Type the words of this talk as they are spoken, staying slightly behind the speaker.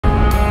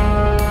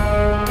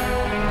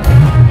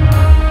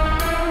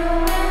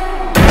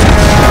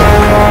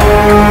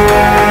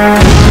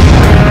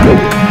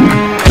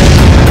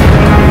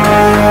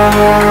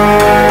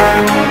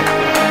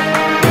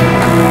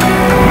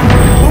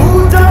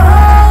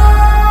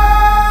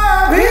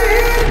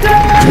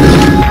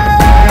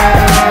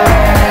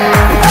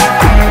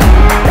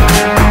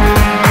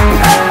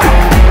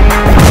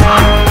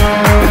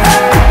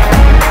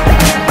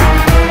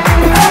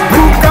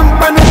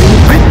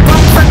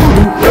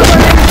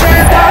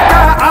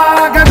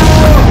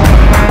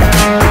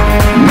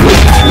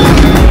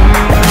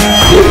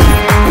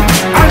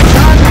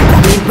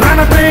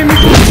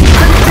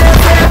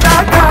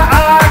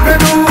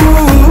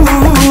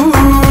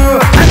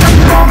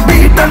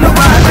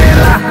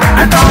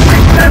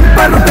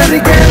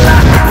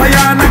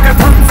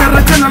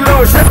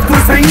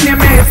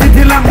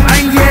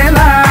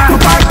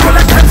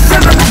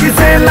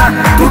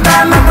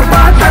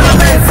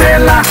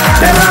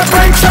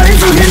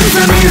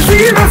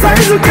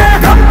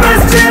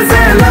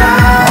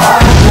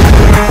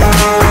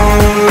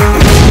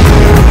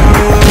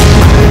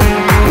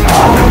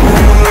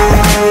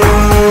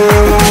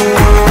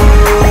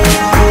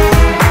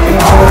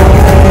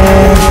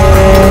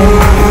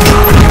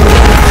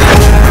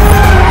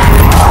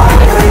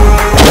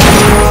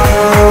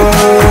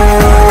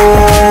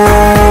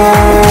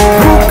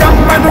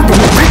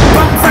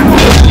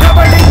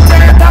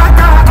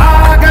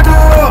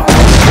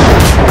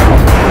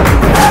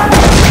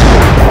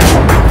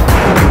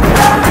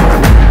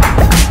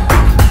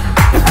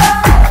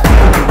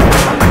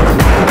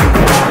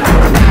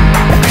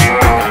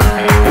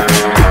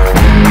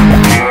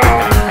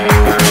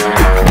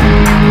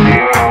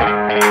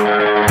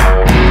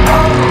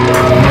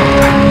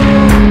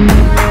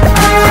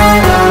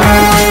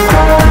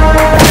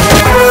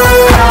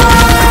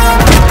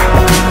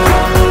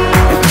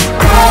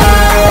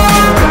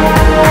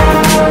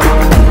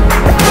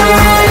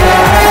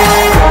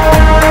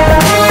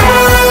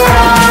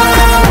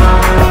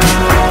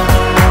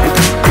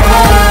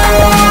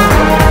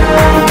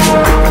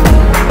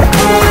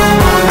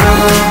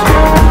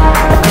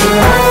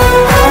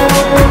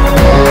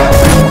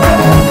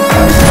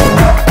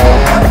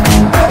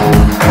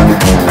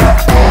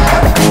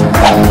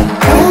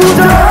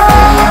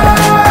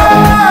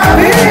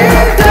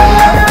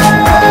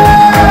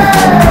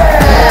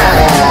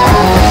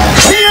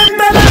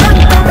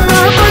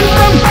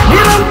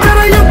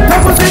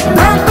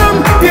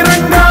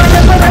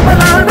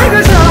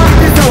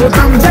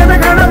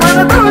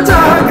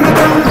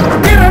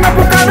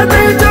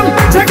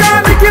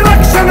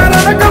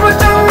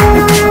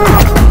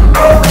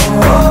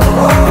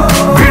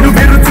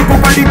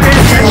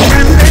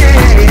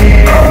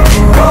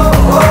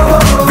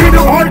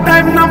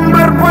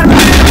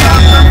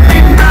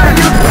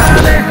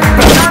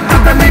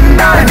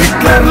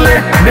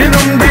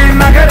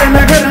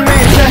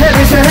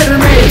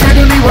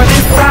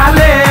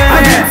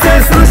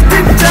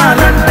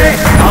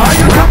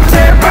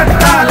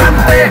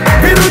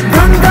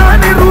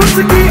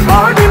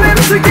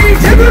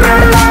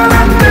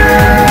ఎదురెళ్ళాలంటే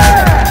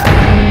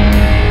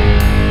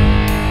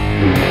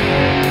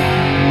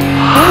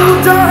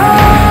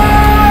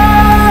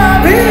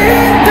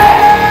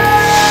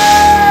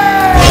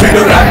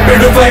విడు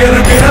rapid fire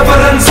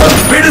reference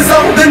విడు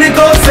sound ని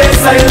కోసే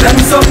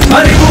సైలెన్స్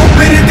మరి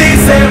ఊపిరి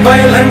తీసే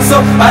వైలెన్స్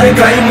అరే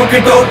క్రైమ్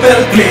కి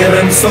టోటల్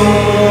క్లియరెన్స్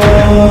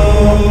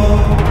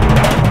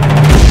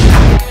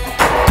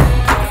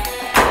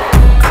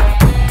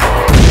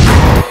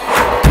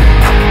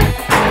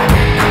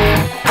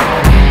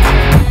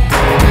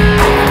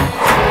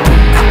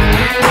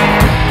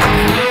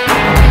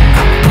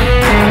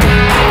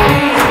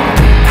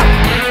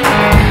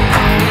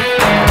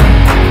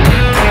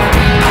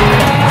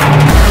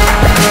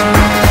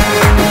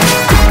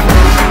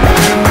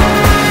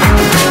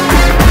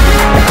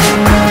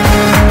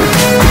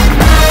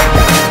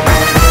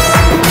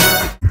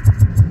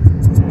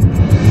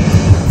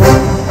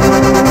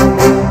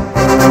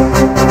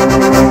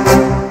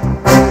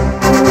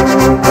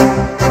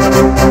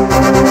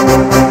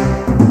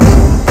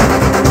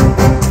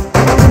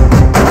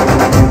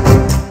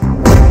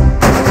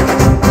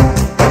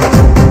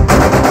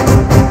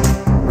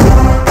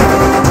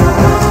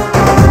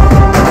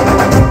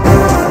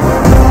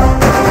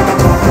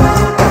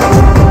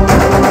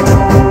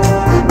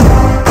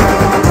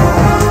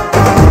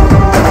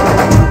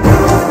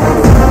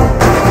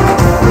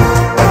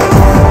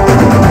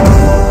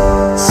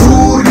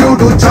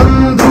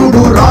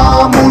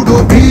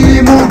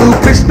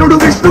కృష్ణుడు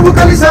విష్ణువు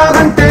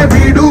కలిసారంటే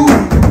వీడు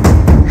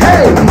హే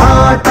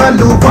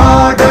మాటలు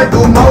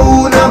వాడడు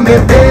మౌనమే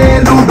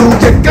పేలుడు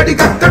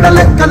ఎక్కడికక్కడ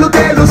లెక్కలు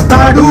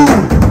తేలుస్తాడు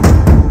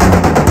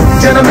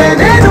జనమే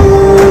నేను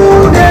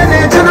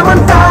నేనే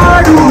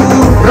జనమంటాడు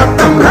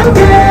రక్తం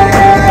రంగే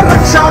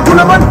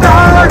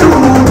రక్షాగుణమంటాడు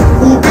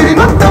ఊపిరి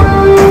మొత్తం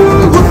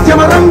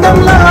ఉద్యమ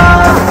రంగంలా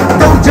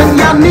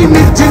దౌర్జన్యాన్ని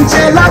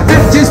నిర్జించేలా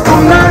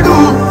గర్జిస్తున్నాడు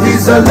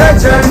He's a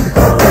legend,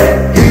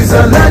 he's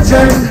a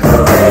legend,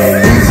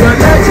 he's a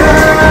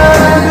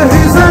legend,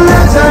 he's a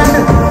legend,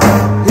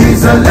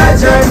 he's a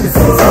legend,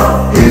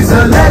 he's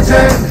a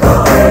legend,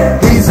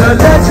 he's a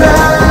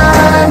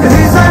legend,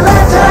 he's a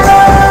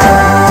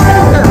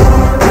legend.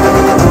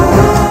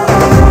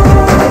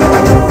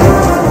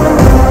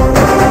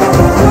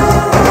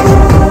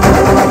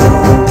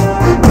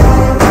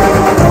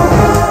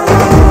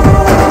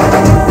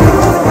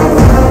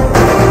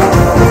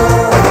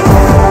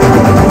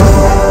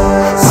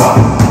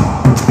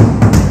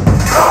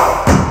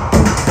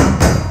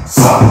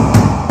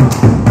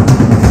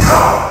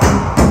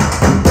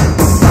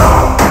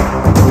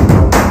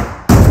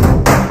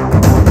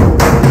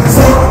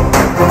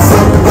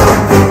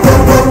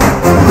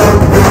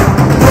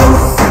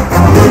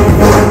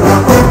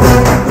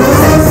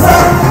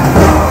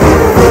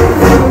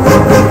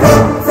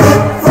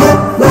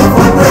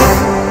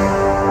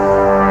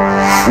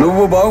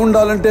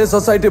 బాగుండాలంటే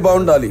సొసైటీ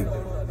బాగుండాలి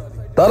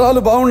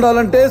తరాలు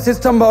బాగుండాలంటే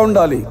సిస్టమ్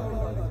బాగుండాలి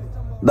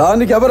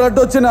దానికి ఎవరు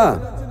అడ్డొచ్చినా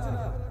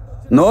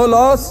నో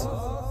లాస్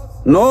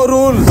నో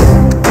రూల్స్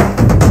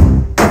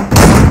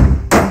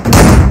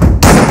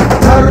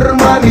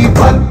ధర్మని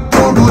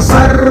భక్తుడు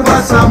సర్వ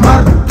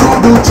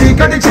సమర్థుడు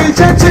చీకటి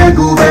చీల్చే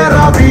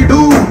చెగువేరా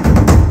వీడు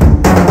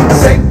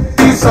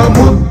శక్తి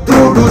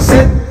సముద్రుడు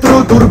శత్రు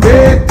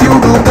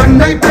దుర్భేద్యుడు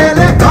కన్నై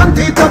పేలే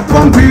కాంతి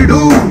తత్వం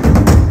వీడు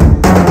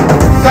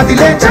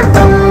కదిలే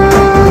చట్టం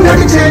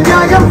నడిచే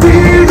న్యాయం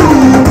వీడు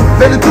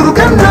వెలుతురు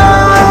కన్నా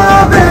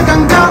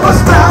వేగంగా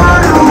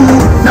వస్తాడు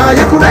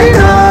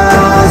నాయకుడైనా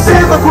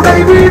సేవకుడై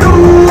వీడు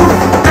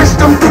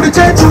కష్టం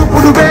తుడిచే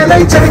చూపుడు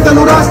వేలై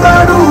చరితలు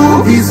రాస్తాడు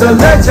He's a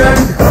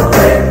legend,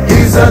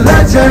 he's a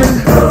legend,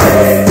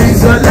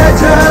 he's a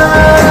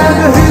legend,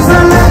 he's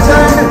a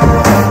legend,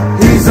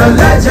 he's a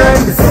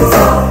legend,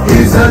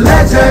 he's a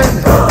legend,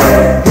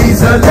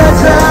 he's a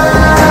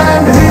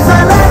legend, he's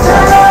a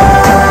legend.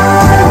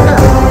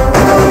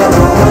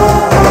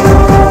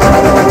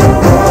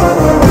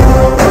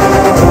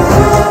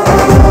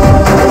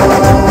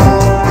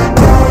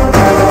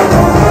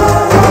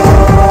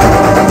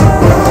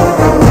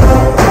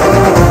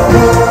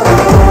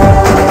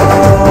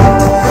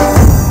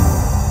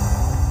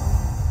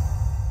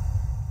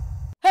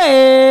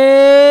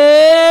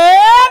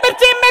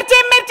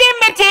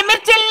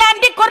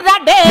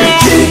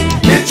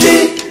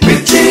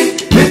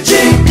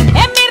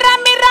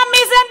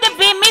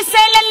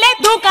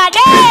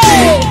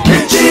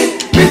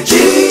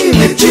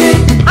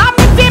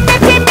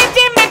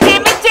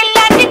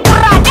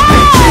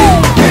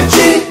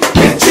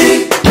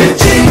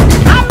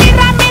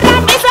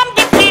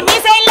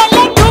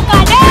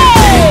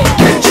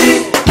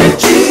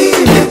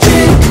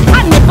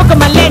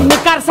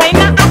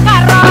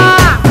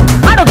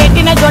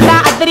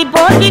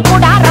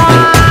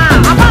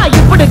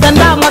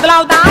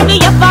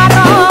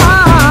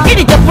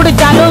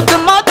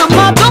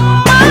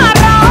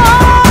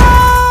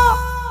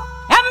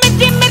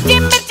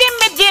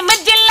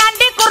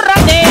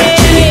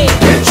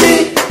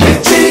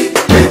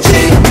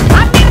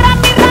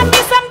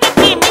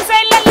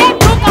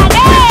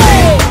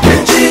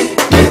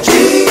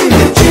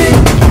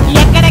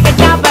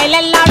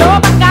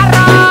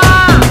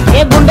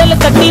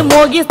 తట్టి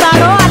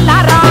మోగిస్తాడో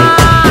అల్లారా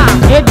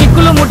ఏ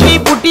దిక్కులు ముట్టి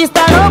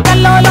పుట్టిస్తాడో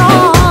కల్లోలో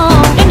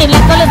ఎన్ని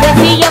లెక్కలు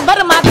వేసి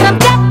ఎవరు మాత్రం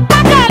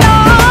చెప్పగలరు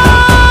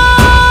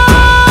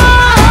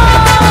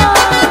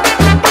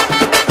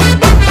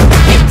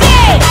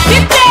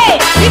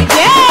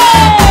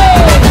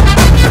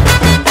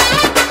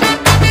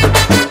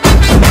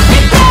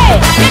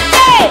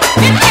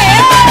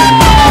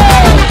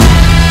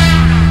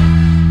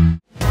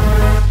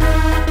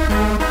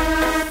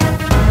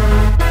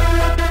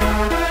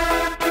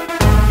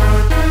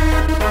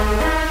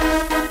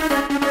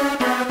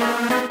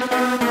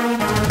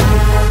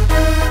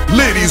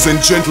Ladies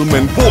and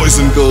gentlemen, boys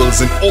and girls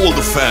and all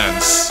the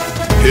fans,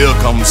 here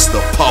comes the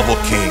Power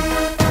King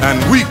and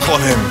we call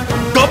him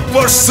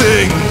Gabbar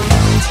Singh.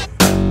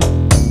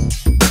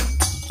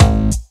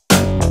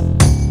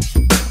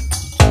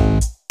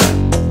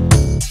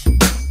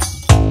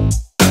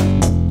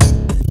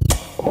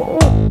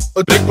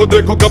 देखो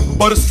देखो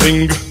गब्बर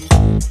सिंह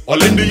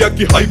ऑल इंडिया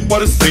की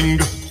हाइपर सिंह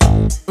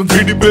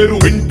వీడి పేరు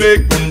వింటే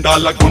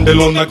గుండాల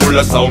గుండెలోన గుళ్ళ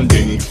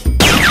సౌండింగ్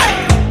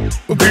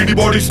వీడి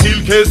బాడీ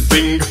స్టీల్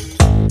కేసింగ్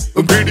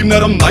వీడి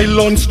నరం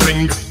నైలాన్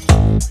స్ట్రింగ్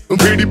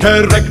వీడి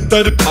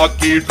క్యారెక్టర్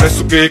కాకి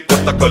డ్రెస్ కే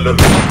కొత్త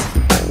కలర్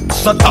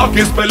సదా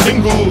కే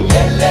స్పెల్లింగ్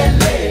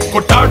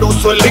కొట్టాడో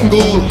స్వెల్లింగ్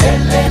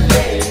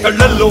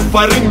కళ్ళల్లో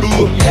ఫరింగ్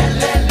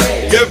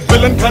ఏ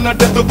విలన్ కన్నా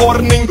death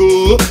warning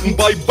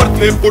by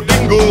birthday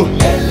pudding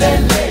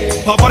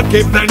power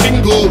k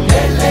branding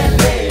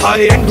high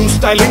end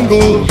styling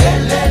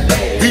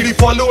వీడి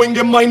following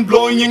A mind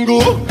blowing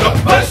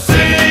Gabbar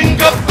Singh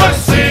Gabbar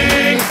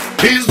Singh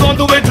he's on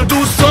the way to do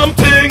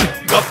something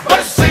Gabbar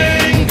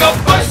Singh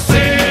Gabbar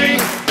Singh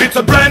it's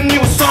a brand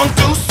new song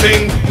to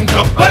sing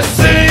Gabbar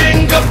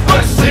Singh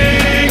Gabbar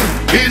Singh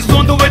he's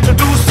on the way to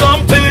do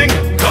something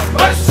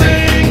Gabbar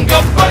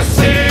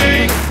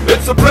Singh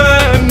it's a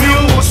brand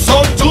new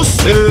song to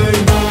sing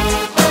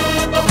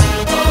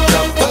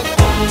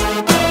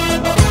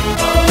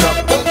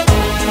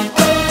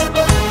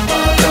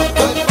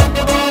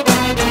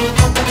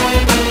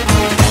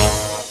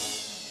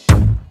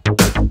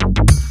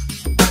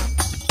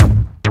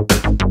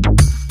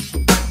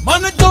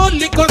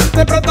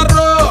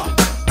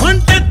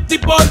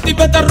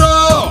బెదరో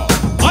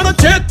మన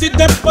చేతి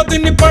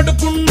దెబ్బతిని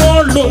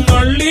పడుకున్నోళ్ళు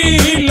మళ్ళీ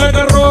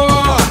లగరో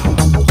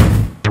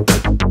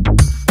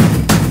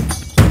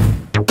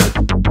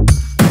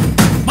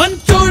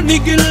మంచోని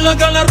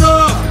గిల్లగలరో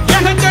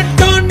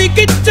ఎహగట్టోని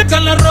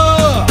గిచ్చగలరో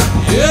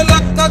ఏ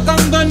లక్క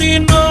కందని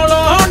నోళో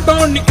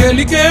ఆటోని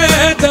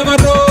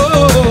కెలిగేదెవరో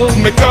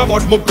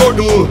మెకావాట్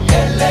మొక్కోడు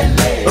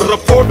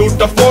రఫోడు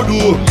టఫోడు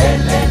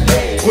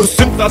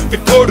కుర్సింత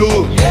తిక్కోడు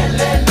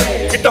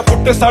ఇట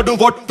పుట్టేసాడు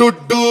what to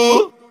do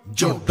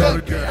जो डर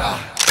गया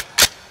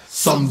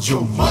समझो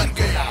मर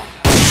गया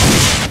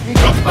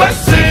Gabbar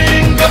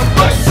Singh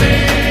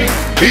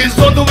he's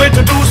on the way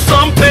to do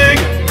something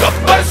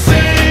Gabbar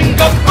Singh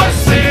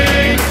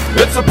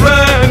it's a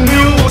brand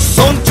new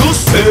song to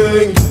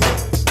sing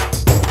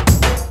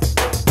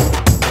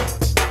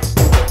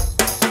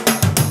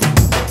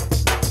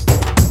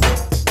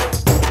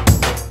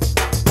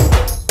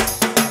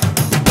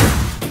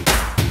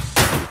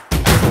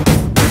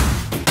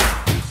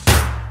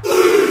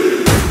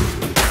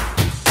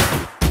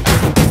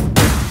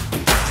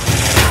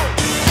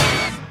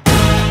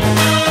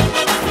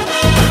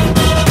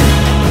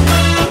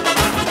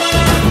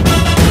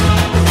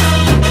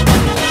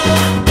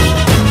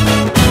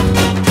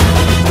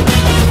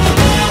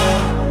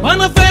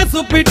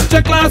పిచ్చ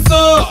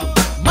క్లాసు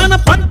మన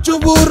పంచు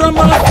ఊర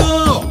మాసు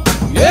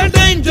ఏ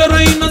డేంజర్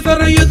అయినా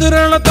సరే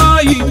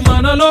ఎదురెళతాయి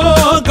మనలో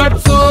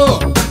గట్సు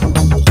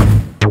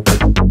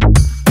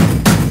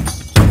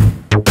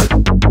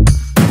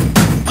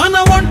మన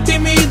ఒంటి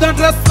మీద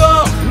డ్రెస్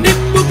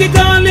నిప్పుకి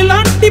గాలి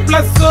లాంటి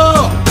ప్లస్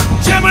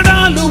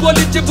చెమడాలు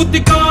ఒలిచి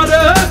బుద్ధి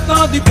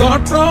కారేస్తాది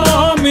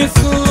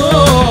ప్రామిస్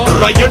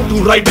రైట్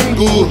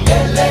రైడింగ్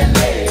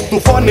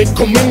తుఫాన్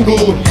coming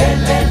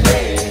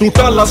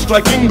टूटाला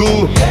striking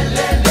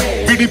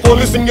PD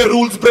policing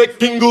rules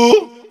breaking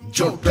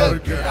जो डर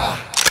गया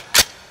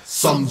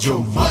समझो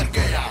मर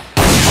गया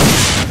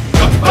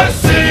Gabbar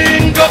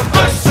Singh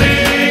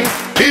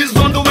he's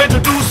on the way to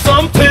do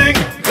something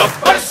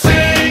Gabbar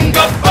Singh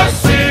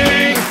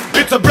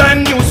it's a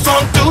brand new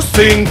song to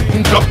sing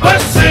Gabbar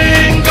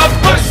Singh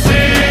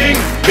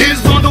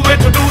he's on the way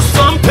to do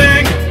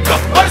something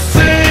Gabbar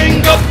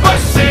Singh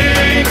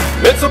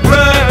it's a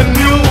brand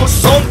new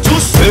song to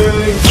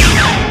sing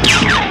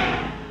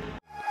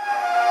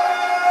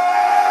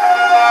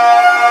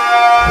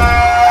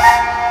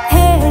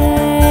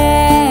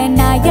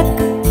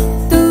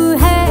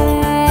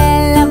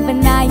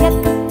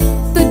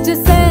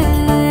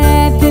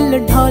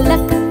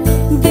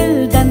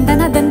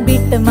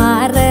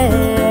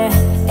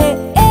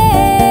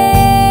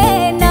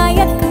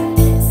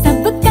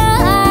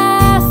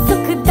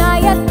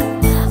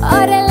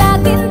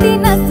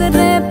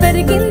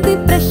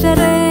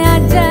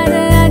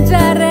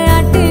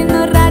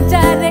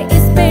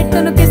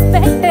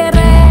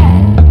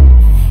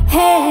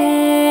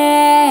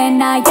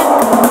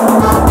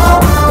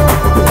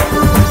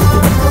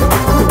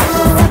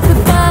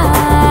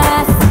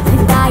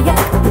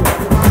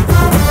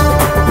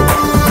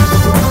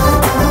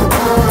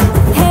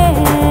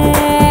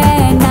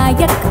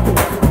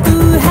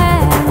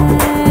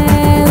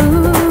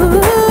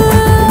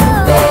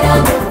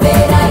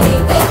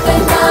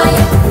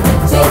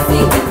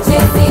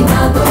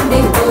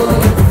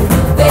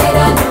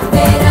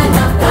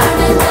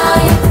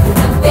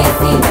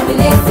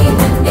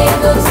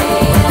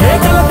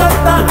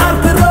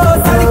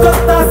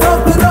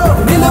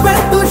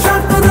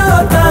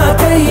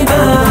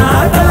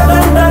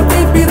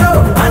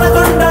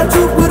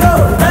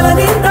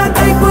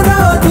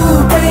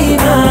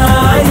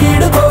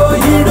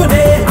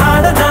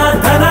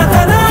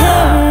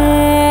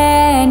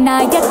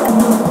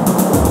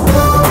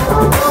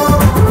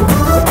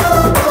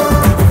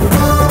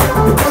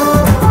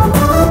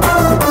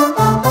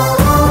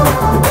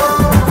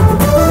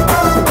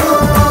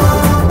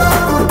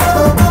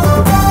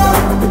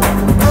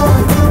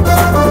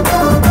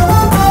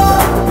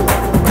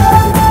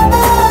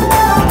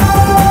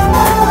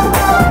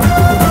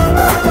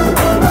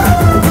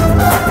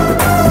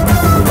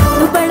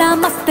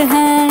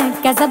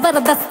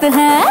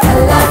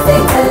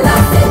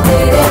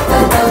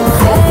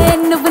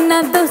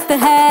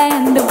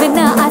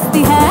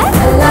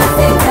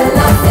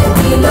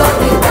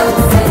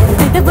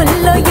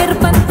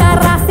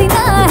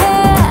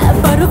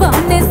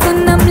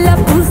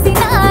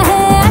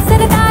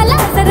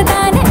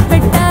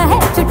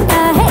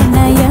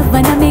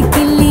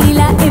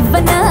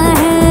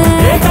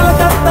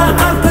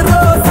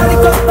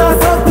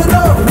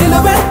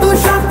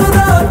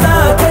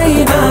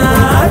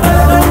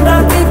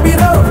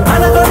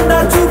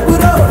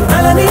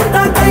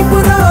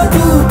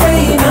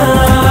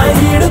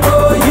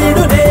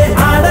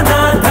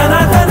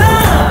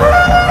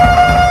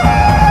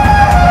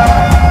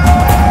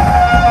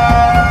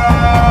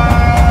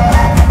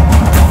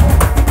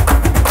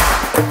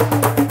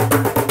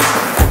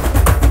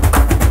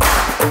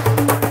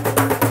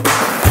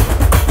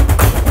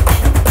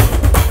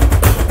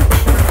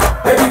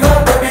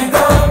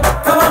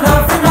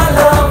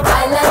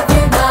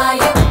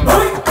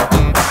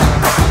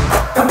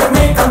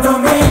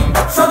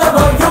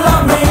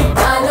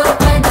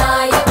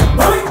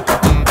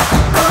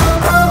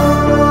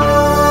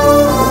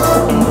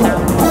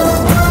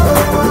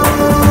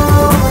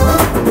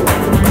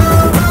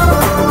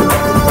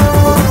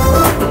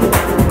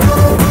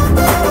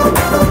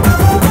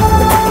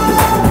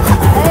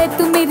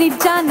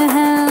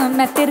है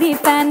मैं तेरी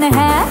fan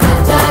है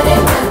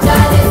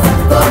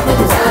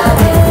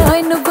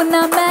ओए नुव्वु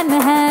ना man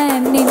है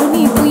నేను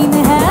నీ queen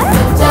है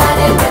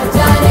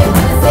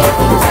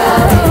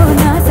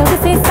నా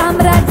సొగసే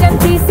సామ్రాజ్యం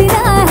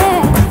చేసినా है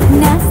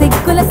నా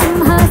సిగ్గుల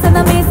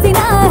సింహాసనం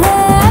వేసినా है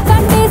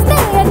కంటేస్తే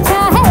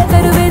అచ్చా है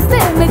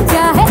కరువేస్తే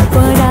మెచ్చా है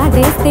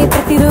పోరాడేస్తే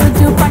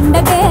ప్రతిరోజు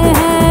పండగే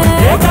है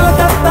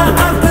కలకత్తా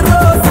ఆంధ్రో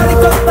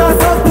సరికొత్త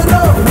సోకురో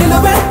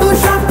నిలబెట్టు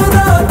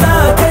షాపురో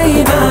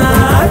తాకైనా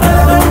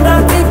కలగొండ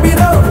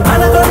తీపిరో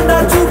అనగొండ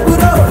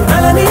చూపురో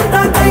నలనింత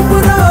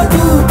కైపురో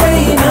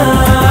దూకైనా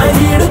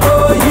ఈడుకో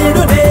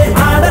ఈడునే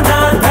ఆడనా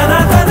ధన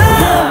ధన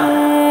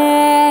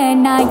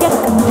నాయక్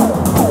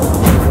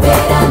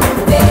వేరా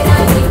వేరా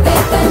నీవే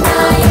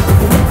నాయక్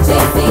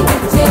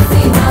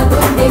చేసి నా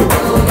గుండె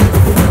పోయి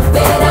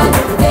వేరా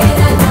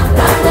వేరా నా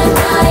ప్రాణ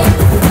నాయక్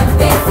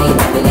నవ్వేసి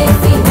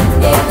నవ్విలేసి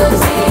నన్నేదో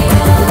చేయ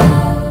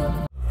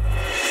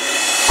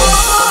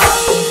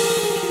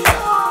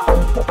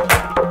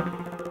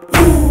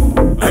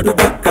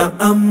అటుపక్క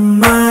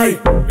అమ్మాయి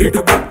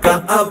ఇటుపక్క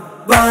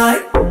అబ్బాయి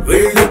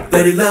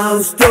వీళ్ళిద్దరి లవ్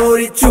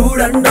స్టోరీ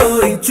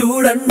చూడండోయ్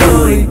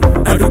చూడండోయ్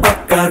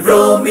అటుపక్క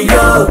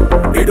రోమియో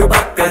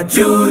ఇటుపక్క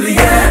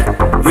జూలియట్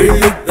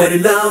వీళ్ళిద్దరి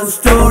love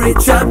story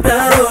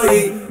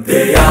చెప్తారోయ్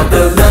they are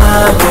the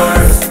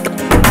lovers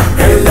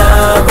hey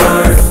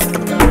lovers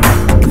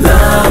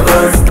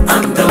lovers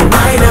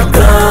అందమైన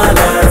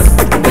colours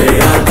they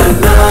are the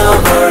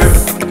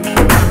lovers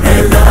hey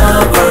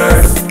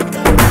lovers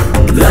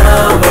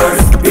lovers,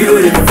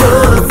 beautiful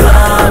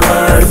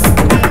flowers.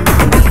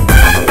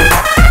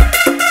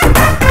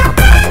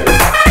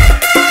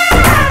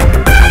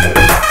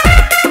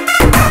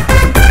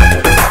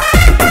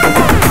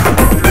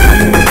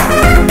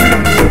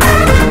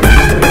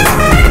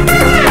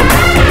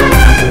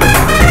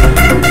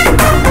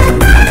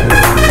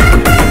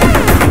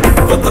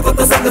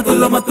 కొత్త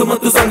సంగతుల్లో మత్తు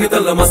మత్తు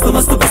సంగీతంలో మస్తు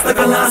మస్తు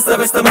పుస్తకాల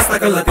అస్తవ్యస్త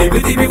మస్తకల్ల తీపి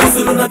తీపి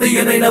గుసులున్న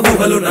తీయనైన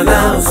ఊహలున్న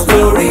లవ్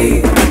స్టోరీ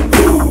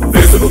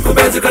ఫేస్బుక్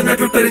పేజ్ కన్నా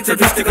ట్విట్టర్ ఇచ్చే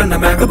దృష్టి కన్నా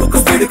మేకబుక్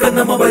స్పీడ్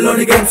కన్నా మొబైల్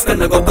లోని గేమ్స్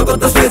కన్నా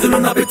కొత్త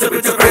స్టేజ్లున్న పిచ్చ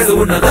పిచ్చ క్రేజ్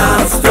ఉన్న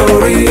లవ్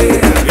స్టోరీ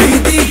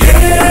ఇది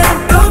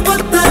ఏంటో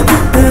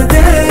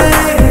కొత్తగుంటదే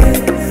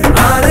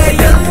అరే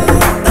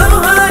ఎంతో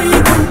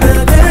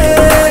హాయిగుంటదే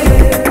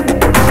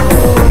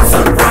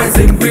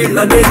సర్ప్రైజింగ్ వీళ్ళ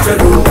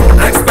నేచరు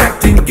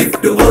ఎక్స్పెక్టింగ్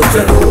గిఫ్ట్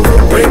వోచరు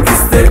బ్రేక్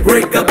ఇస్తే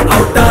బ్రేకప్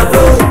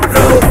అవుతారు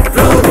రో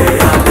రో they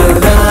are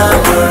the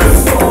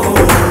lovers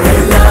hey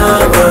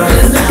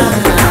lovers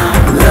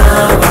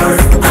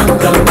lovers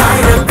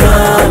అందమైన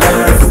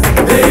colours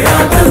they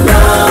are the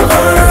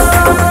lovers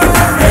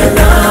hey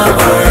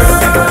lovers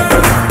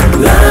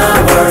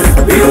lovers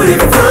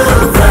beautiful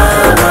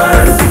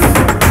flowers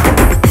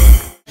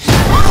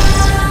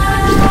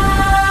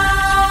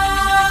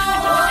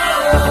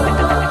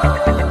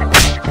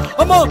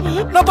అమ్మో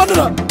నా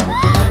పన్నురా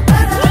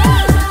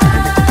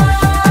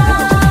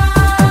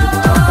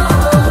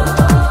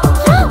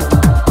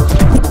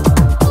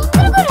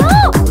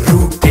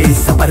రూటే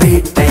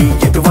సపరేట్ అయ్యి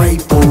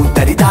ఎటువైపు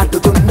దరి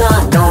దాటుతున్నా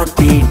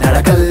నోటి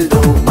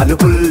నడకల్లో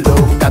మలుపుల్లో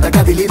కథ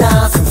కదిలినా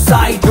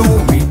సూసైడు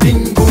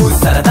మీటింగు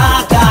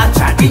సరదాగా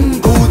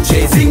చాటింగు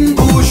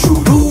చేసింగు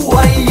షురూ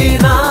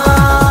అయినా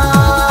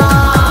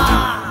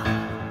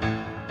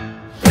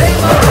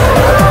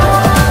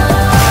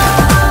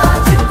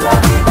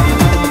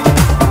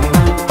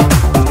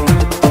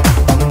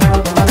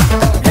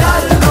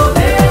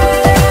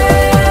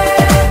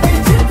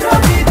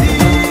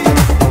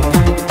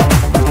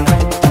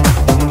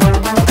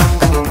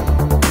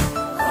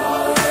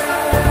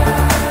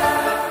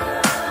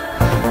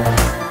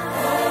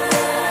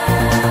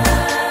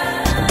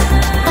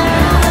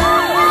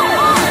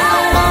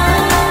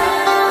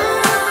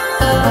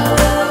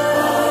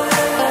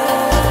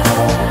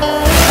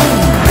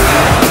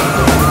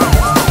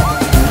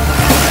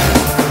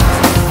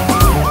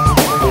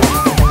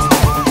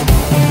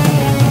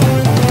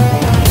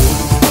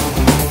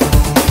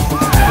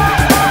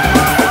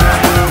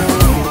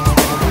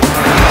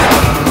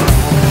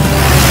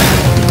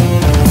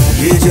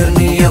ఏ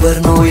జర్నీ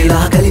ఎవరినో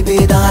ఇలా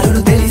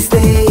కలిపేదారులు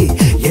తెలిస్తే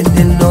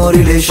ఎన్నెన్నో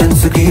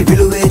రిలేషన్స్ కి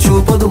విలువే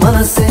చూపదు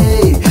మనసే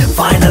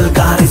ఫైనల్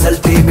గా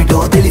రిజల్ట్ ఏమిటో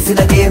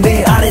తెలిసిన గేమే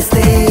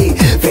ఆడేస్తే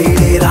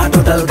ఫెయిలేరా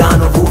టోటల్ గా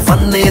నువ్వు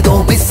ఫన్ ఏదో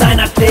మిస్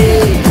అయినట్టే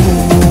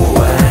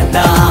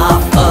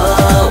 2.5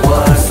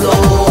 hours లో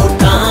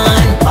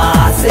time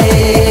pass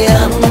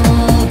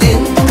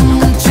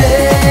అందించే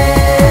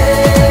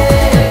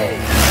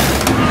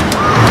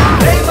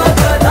ప్రేమ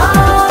కథ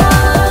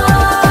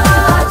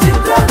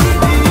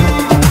చిత్రమిది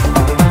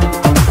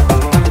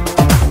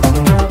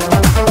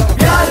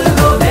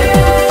ప్యారులోనే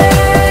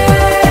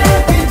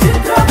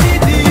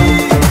చిత్రమిది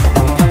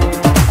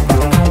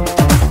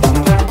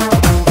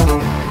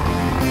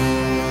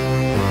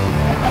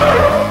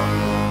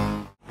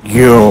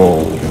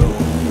Yo,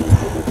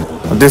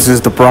 this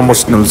is the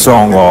promotional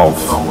song of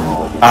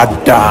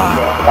Adda.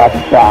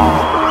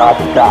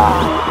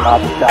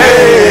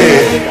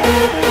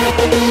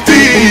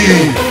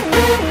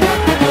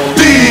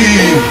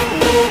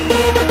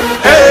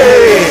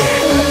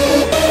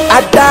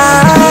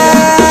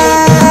 Adda.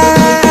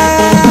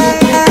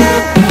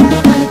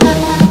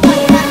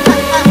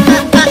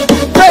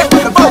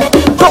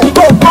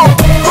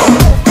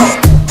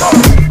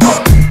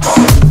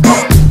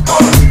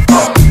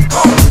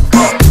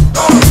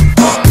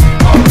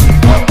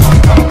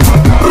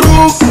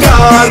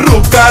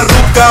 रुका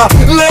रुका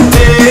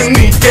लेते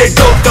नीचे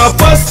डोका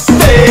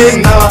बसते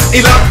ना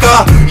इलाका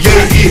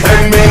यही है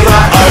मेरा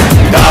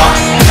अड्डा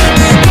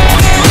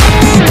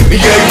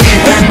यही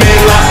है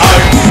मेरा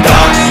अड्डा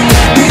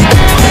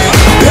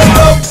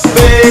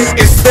पे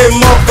इससे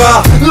मौका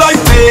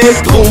लाइफे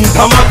धूम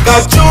धमाका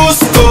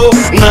चूस को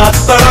ना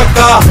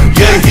तड़का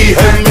यही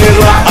है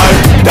मेरा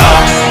अड्डा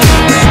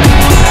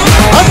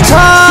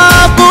अच्छा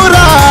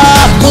बुरा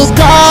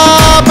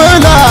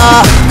मुकाबला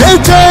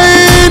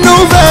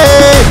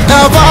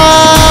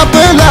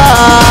నవాబులా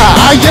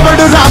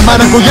ఎవడు రా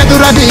మనకు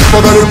ఎదురని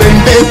పొగరు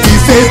వెంటే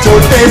తీసే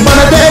చోటే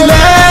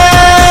మనదేలే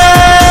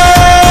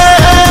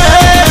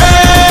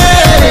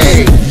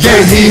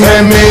యహీ హై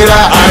మేరా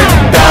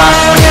అడ్డా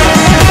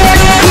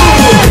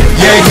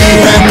యహీ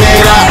హై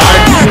మేరా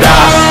అడ్డా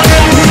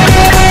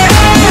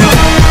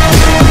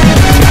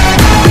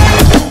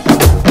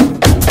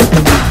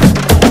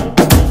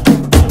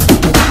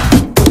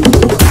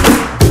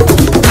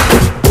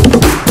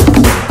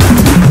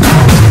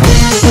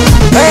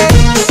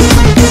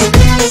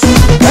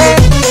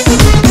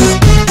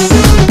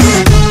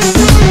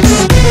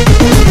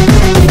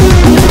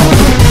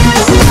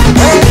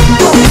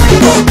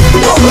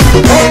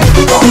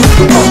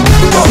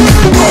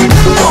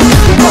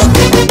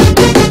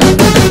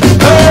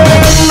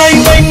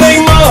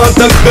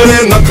దగ్గరే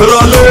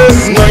నఖరాలే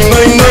నై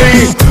నై నై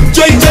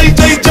జై జై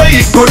జై జై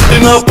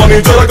కొట్టిన పని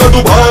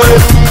జరగదు భాయ్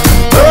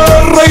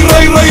రై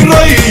రై రై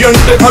రై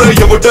అంటే అరే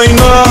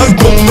ఎవడైనా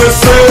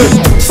గుమ్మేసే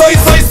సై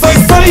సై సై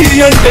సై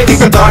అంటే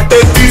ఇక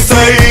దాటే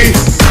తీసై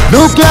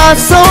నువ్వు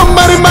క్లాసో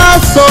మరి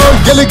మాసో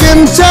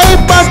గెలిగించే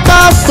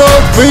పట్టాసో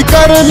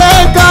ఫికర్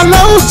లేక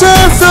లవ్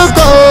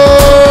చేసుకో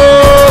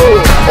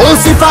ఓ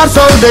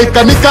సిఫార్సో లేక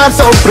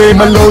నికాసో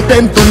ప్రేమలో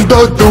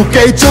తెంతుందో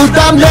దూకే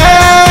చూద్దాంలే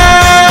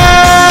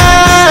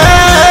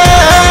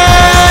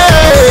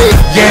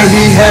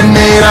यही है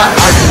मेरा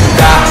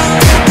अड्डा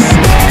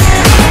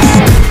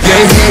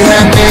यही है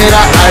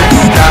मेरा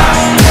अड्डा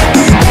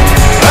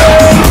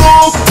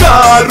रुका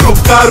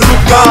रुका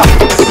रुका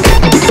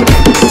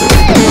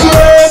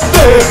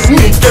लेते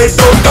नीचे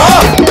डोका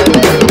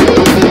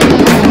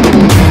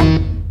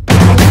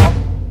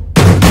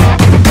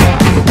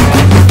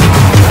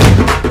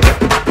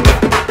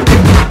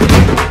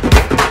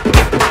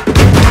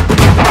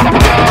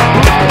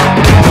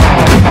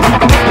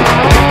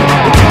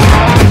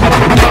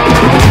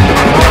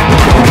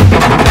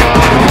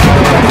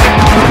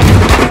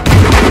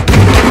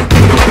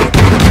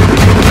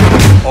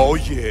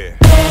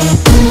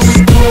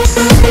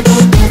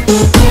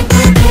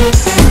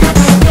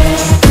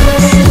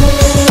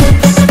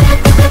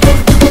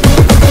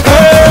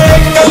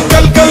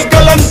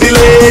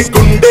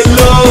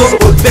గుండెల్లో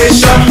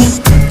ఉద్దేశం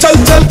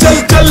చల్ చల్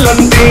చల్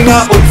చల్లందిన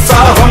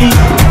ఉత్సాహం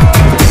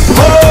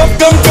ఓ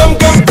కం కం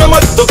కం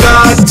కమత్తుగా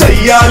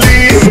చెయ్యాలి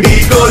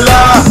ఈ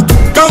గోలా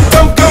కం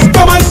కం కం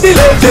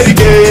కమందిలే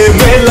జరిగే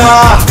మేళా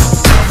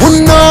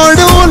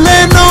ఉన్నోడు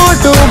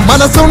లేనోడు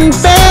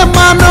మనసుంటే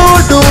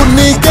మనోడు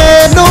నీకే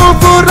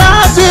నువ్వు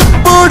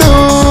రాజిప్పుడు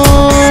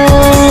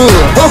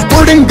ఓ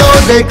పుడింగో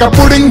లేక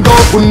పుడింగో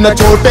ఉన్న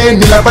చోటే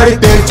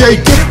నిలబడితే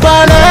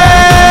చెయ్యిప్పాడే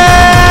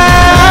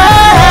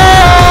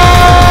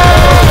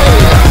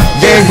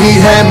यही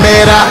है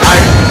मेरा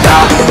अड्डा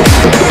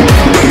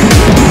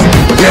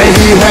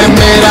यही है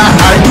मेरा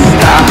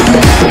अड्डा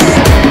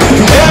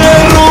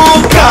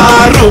रुका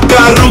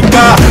रुका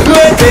रुका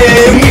लेते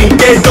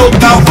नीचे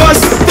डोका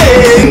बसते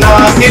ना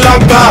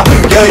इलाका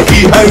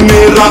यही है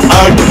मेरा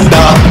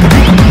अड्डा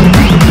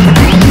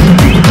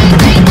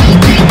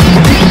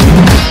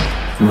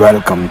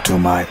Welcome to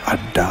my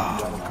Adda.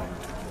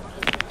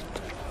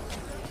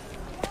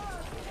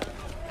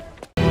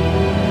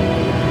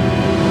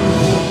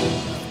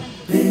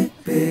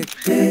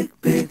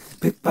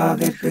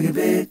 Pickpocket, biggie,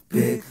 big,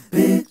 big,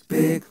 big,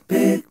 big,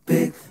 big,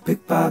 big,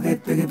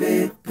 pickpocket, biggie,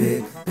 big,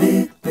 big,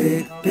 big,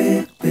 big,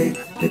 big, big,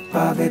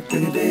 pickpocket,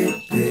 biggie, big,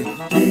 big,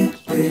 big,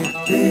 big,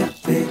 big,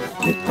 big,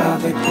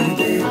 pickpocket, biggie,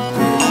 big,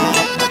 big,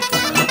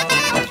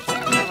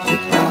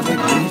 pickpocket,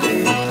 biggie,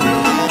 big,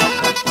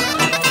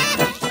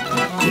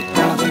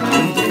 pickpocket,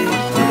 biggie, big.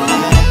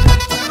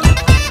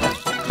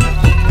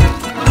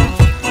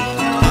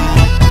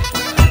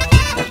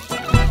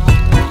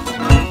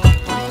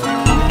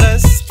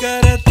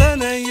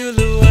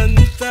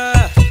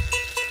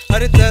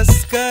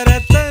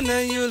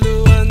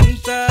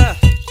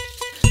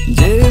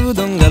 జేబు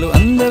దొంగలు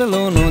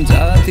అందరిలోనూ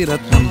జాతి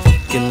రత్నం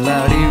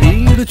కిల్లాడి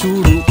వీడు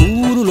చూడు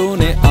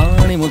ఊరులోనే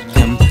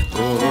ఆణిముత్యం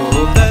ఓ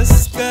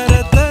తస్కర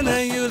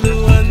తనయులు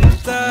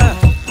అంతా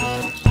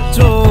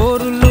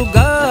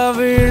చోరులుగా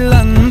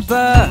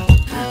వీళ్ళంతా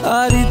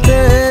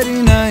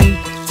ఆరితేరినాయి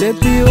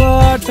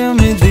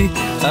చేతివాటమిది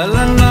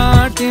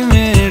అలనాటి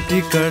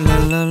మేటి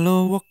కళలలో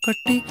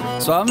ఒక్కటి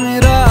స్వామి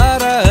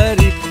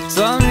రారి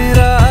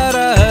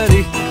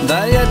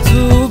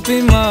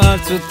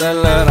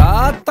మార్చుతల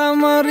రాత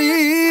మరి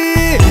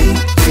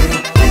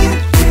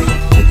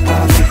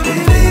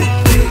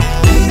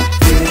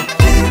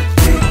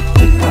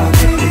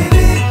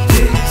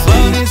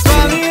స్వామి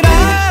స్వామి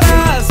రారా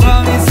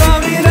స్వామి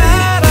స్వామి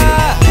రారా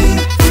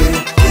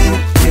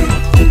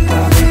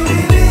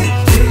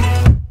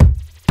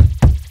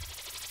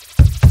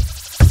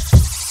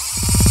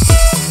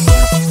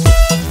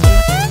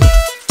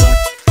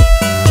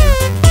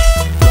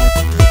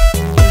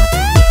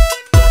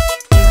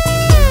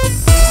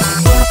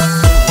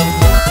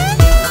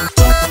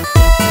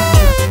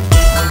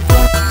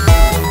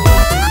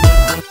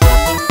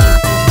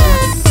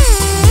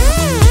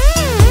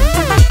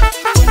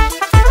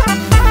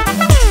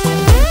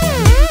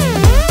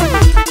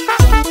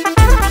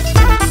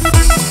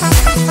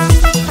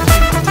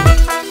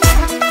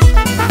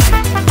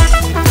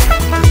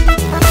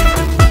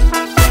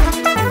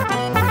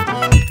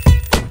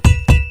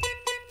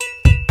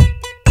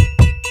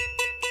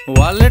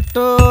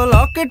వాళ్ళెట్టో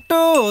లాకెట్టో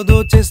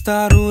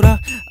దోచేస్తారురా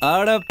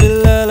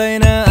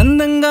ఆడపిల్లలైన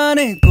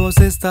అందంగానే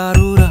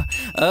కోసేస్తారురా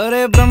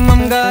అరే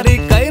బ్రహ్మం గారి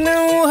కైన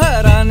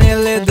ఊహరానే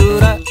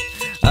లేదురా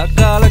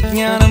అకాల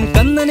జ్ఞానం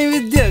కందని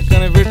విద్య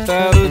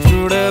కనిపెట్టారు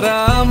చూడరా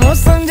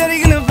మోసం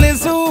జరిగిన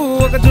ప్లేసు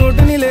ఒక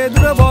చోటుని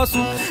లేదురా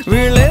బాసు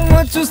వీళ్ళేమో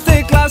చూస్తే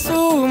క్లాసు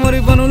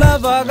మరి పనుల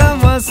బాగా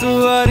మాసు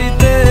వారి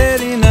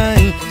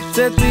తేరినాయి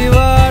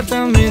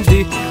చతివాటమిది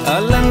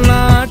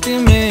అలనాటి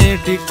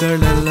మేటి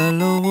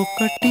కళలలో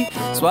ఒకటి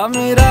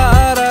స్వామి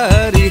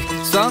రారహరి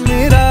స్వామి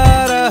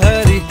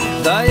రారహరి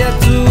దయ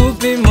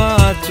చూపి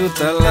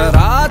మార్చుతల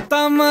రాత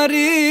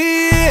మరి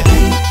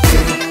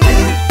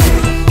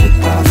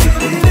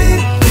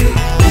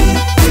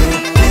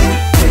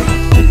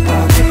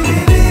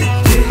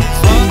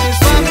స్వామి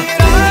స్వామి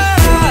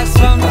రారా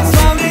స్వామి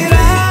స్వామి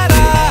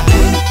రారా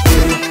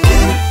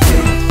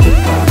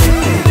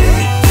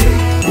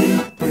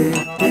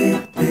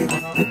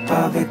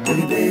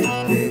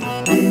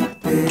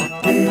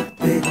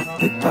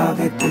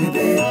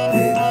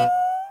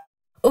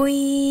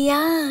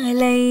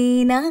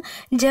ఉయ్యాలైనా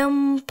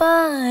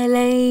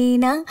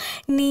జంపాలైనా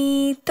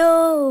నీతో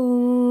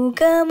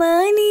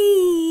గమని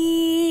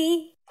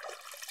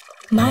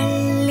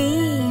మళ్ళీ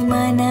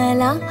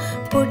మనలా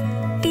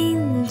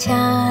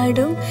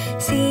పుట్టించాడు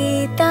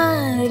సీతారాములని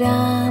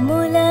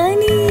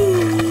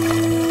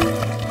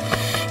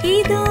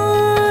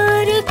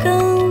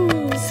ఇదోరకం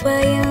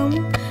స్వయం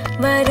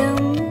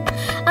వరం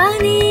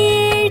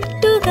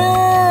అనేట్టుగా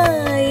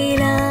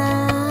ఇలా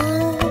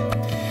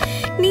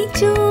నీ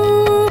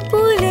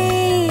చూపులే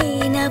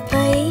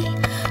నాపై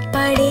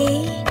పడే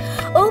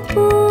ఓ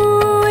పూలమాలలా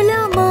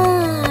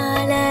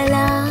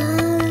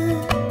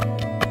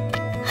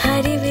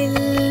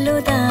హరివిల్లు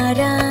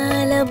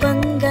దారాల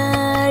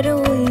బంగారు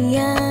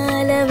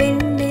ఉయ్యాల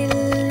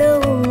వెండిల్లు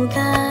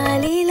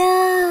గాలిలా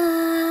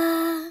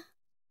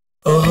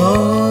ఓహో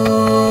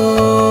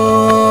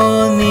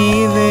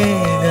నీవే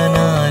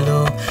గనాలో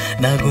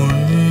నా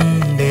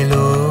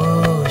గుండెలో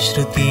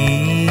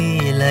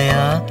శృతిలయ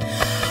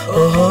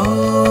ఓహో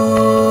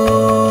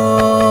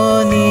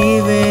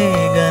నీవే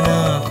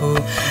గనాకు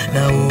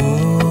నా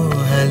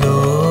ఊహలో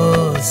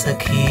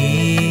సఖీ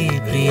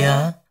ప్రియా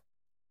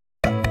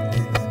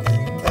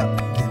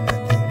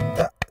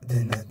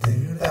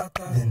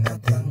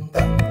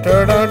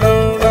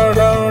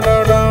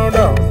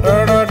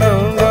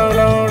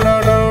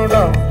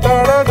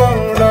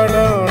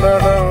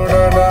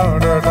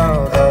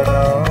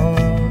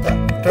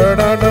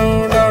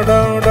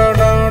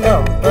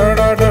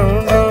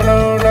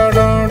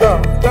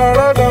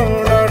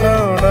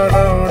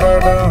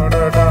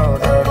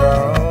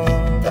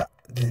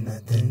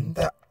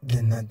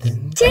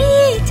చెయ్యి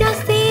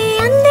చేస్తే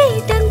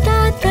అందేటంతా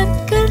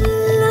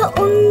దగ్గరలో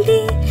ఉంది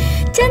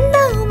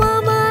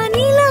చందమామ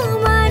నీలా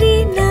మారి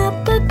నా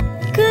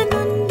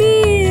పక్కనుంది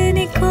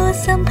నీ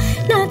కోసం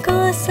నా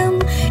కోసం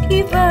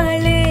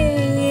ఇవాళే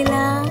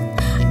ఇలా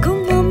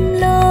గుమ్మంలోకొచ్చింది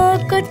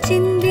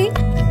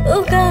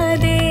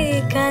ఉగాదే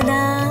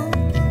కదా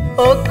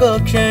ఒక్కో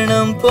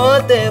క్షణం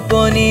పోతే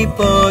పోని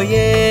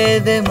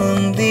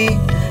పోయేదేముంది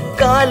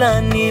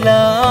కాలాన్నిలా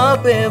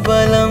ఆపే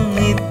బలం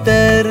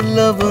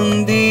ఇద్దరిలో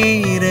ఉంది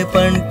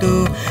రేపంటూ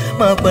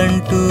మా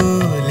పంటూ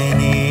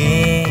లేనే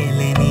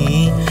లేని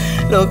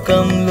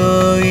లోకంలో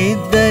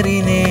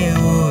ఇద్దరినే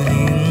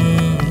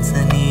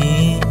ఊహించని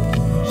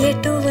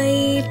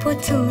ఎటువైపు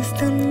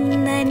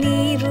చూస్తున్న నీ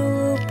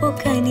రూపు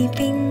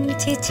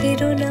కనిపించి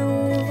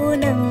చిరునవ్వు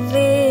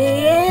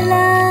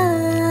నవ్వేలా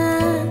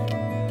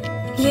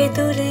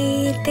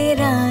ఎదురైతే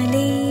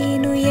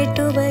రాలేను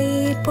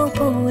ఎటువైపు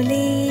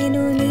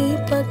పోలేను నీ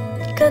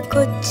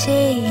పక్కకొచ్చేదెలా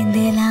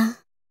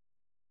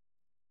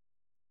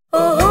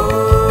ఓహో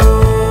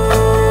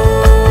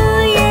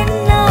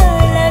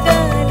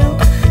ఎన్నాళ్ళగాను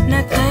నా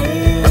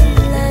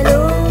కళ్ళలో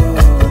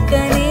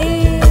కనే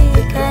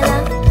కల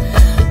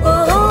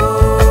ఓహో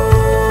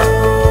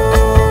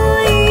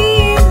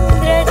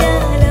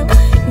ఇంద్రజాలం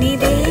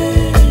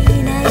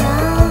నిదేనయా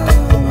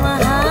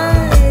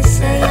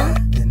మహాశయ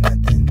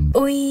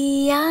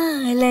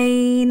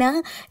ఉయ్యాలైనా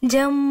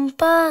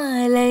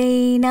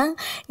జంపాలైనా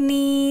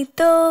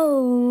నీతో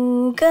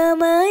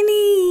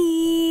గమని.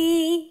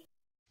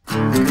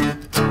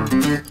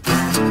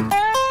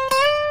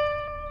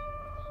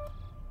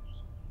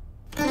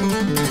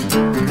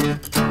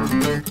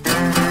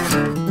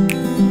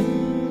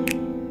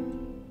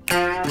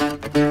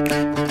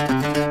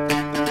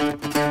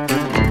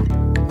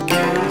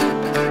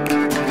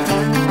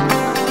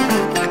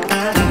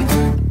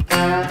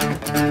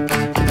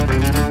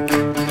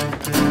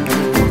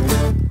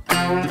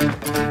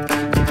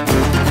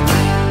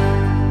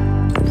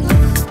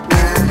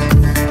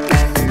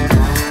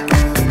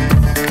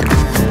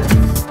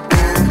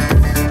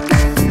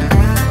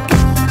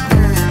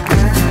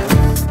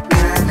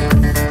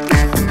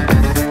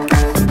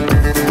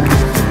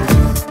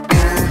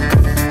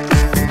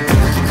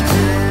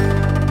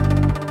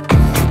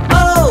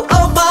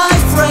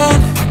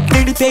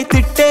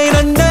 తిట్టే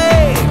రండే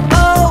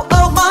oh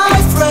oh my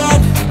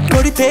friend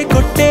కొడితే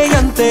కొట్టే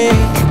అంతే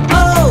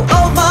oh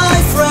oh my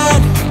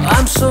friend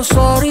I'm so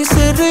sorry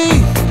Siri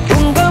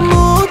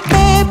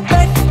ఉంగమూతే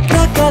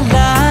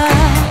పెట్టగలా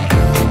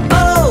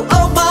oh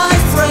oh my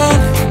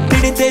friend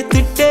తిడితే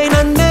తిట్టే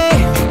రండే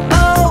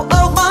oh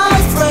oh my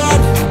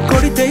friend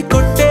కొడితే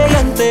కొట్టే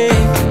అంతే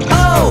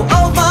oh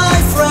oh my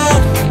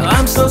friend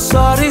I'm so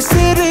sorry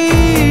Siri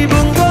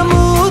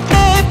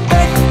ఉంగమూతే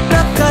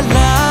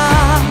పెట్టగలా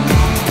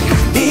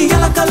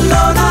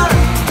కల్లోనా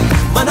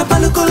మన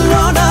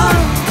పలుకుల్లోనా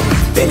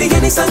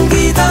తెలియని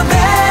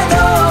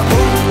సంగీతమేదో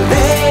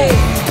ఉందే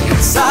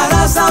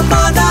సారా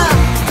సమానా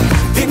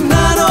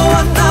విన్నానో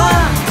అన్నా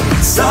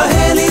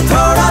సహేలి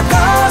థోడా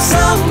తో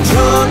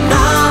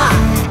సమझोना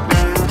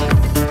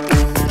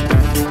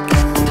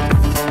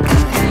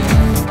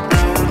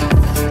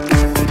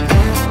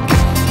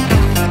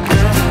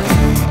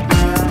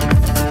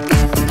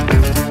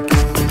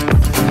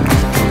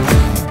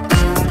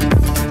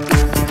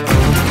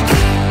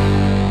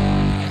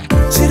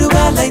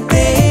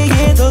చిరుగాలైతే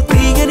ఏదో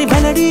తీయని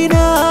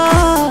మెలడీనా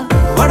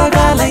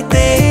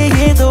వడగాలైతే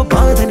ఏదో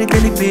బాధని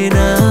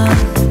తెలిపేనా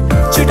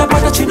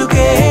చిటపట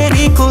చినుకే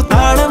నీకు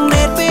తాళం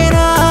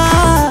నేర్పేనా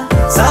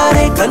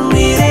సారే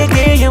కన్నీరే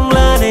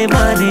గేయంలానే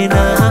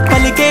మానేనా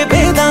పలికే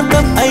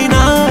వేదాంతం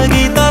అయినా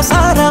గీత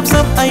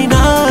సారాంశం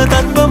అయినా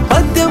తత్వం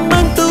పద్యం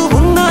అంటూ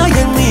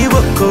ఉన్నాయన్ని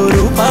ఒక్కో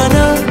రూపాన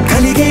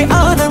కలిగే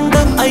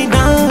ఆనందం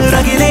అయినా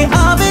రగిలే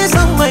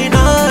ఆవేశం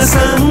అయినా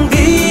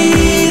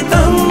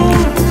సంగీతం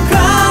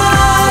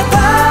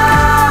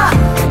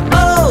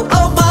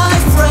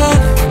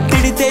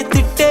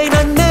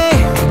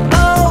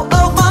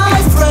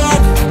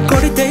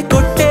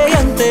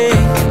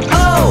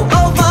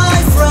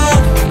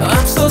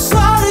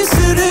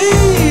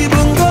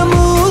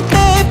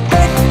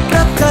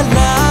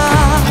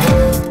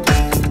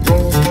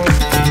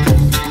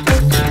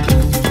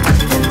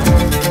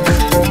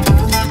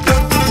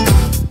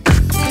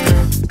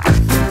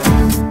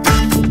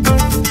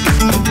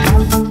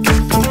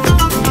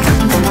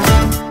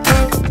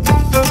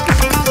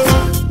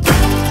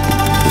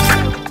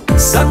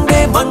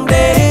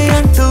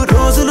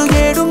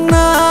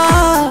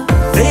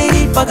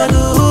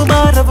పగలు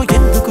మారవు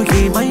ఎందుకు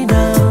ఏమైనా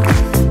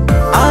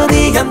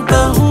ఆది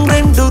అంతం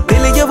రెండు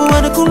తెలియవు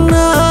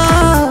అనుకున్నా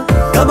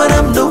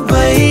గమనం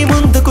నువ్వై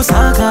ముందుకు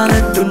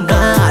సాగాలంటున్నా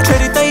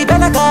చరితై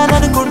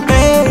వెలగాలనుకుంటే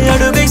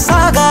అడుగై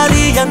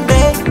సాగాలి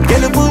అంతే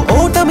గెలుపు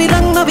ఓటమి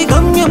రన్నవి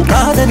గమ్యం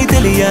కాదని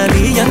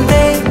తెలియాలి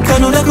అంతే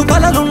కనులకు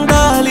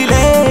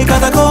కలలుండాలిలే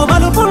కథకో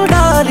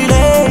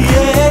మలుపుండాలిలే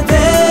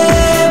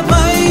ఏదేమైనా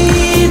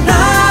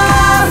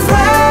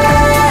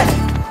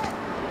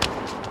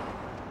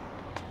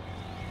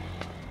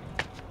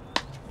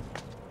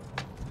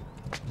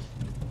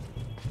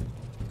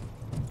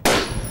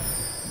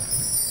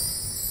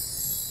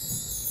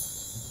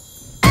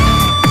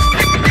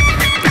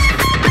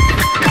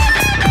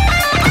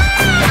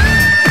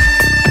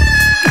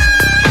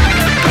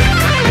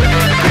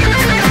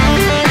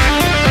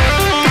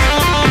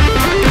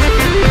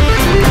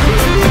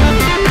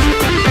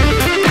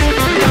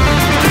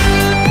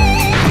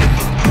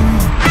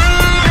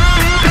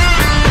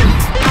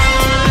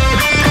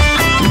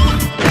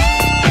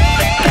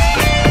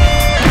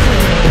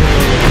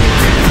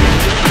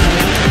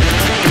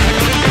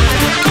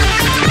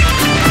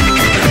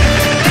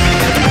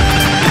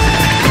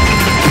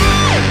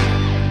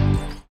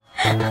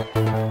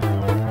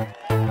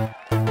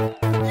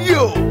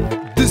Yo,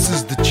 this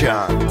is the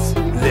chance.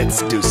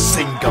 Let's do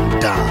Singam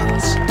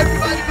dance.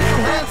 Everybody put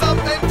your hands up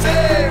and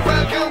say,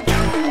 welcome to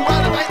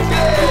Adda.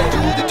 Do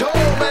the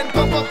dome and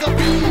pump up the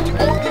beat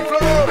on the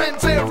floor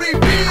and say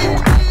repeat.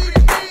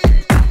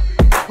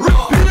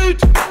 Repeat.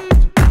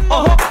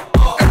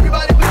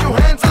 Everybody put your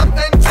hands up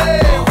and say,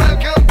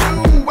 welcome to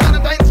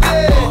Adda.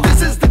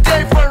 This is the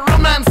day for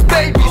romance,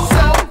 baby.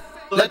 So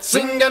let's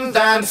sing and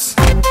dance.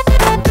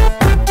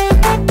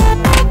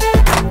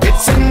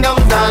 It's Singam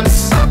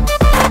dance.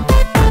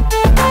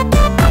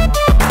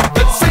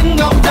 Let's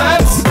Singam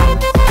dance.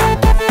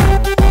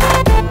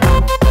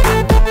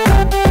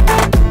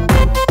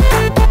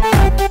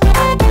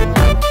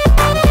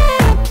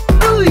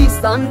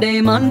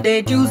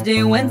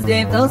 Tuesday,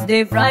 Wednesday,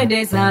 Thursday,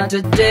 Friday,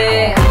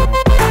 Saturday.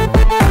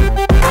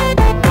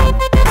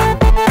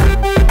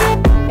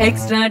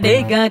 Extra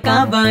day ga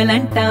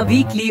kavalanta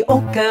weekly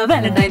okka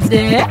Valentine's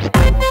Day.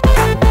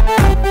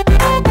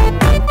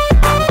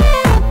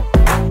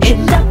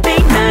 Ella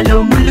peinalo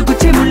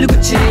mulluguche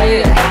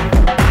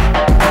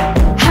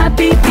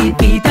happy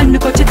PP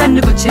tannukoche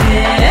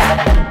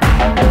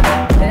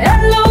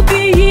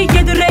LOVE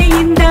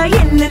edurayinda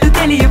ellalu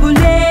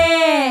teliyavule.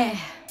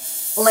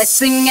 Let's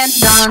sing and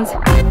dance.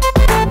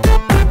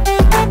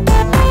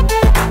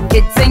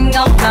 It's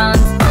Singam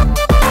dance.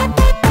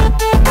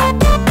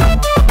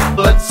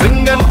 Let's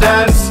sing and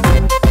dance.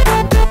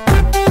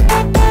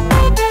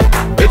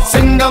 It's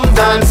Singam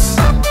dance.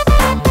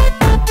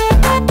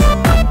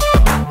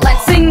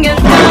 Let's sing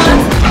and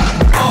dance.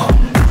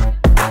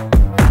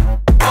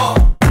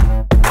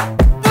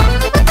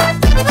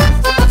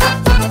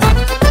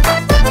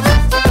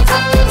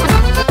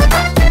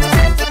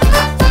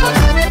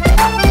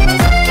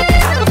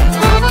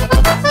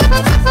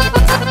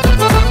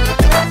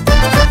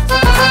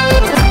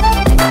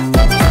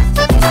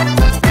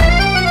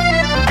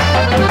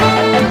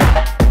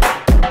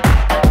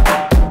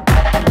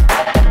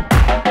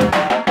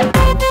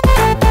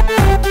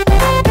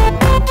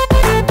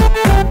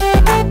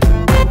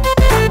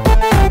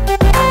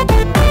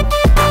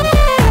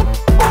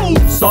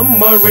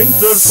 Summer,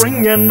 winter,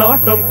 spring and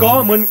autumn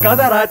common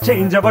kadara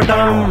change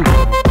avadam.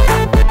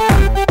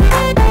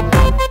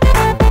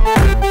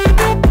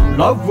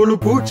 Lovulu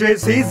pooche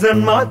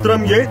season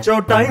matram ye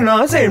chotaina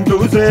same to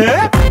say.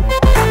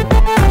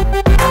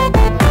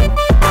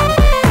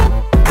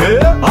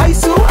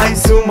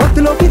 Aisu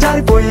matloki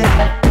jaripoye.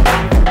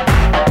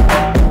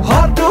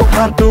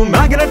 Heart to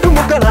magnet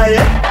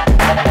mukalaye.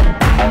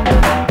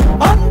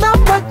 Andam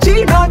vachi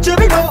na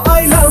chevilo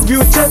I love you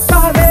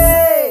cheppave.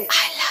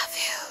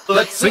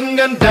 Let's sing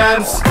and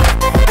dance.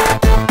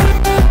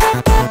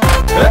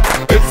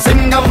 It's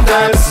Singam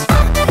dance.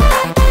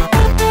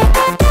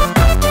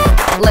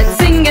 Let's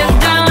sing and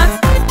dance.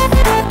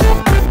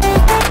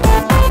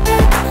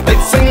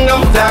 It's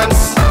Singam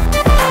dance.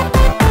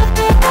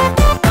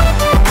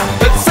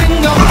 It's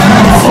Singam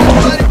dance.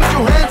 Everybody put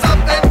your hands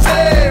up and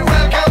say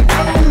welcome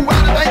to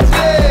Valentine's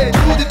Day.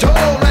 Do the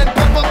toe and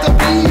pump up the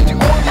beat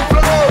on the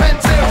floor and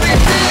say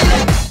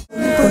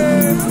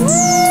repeat.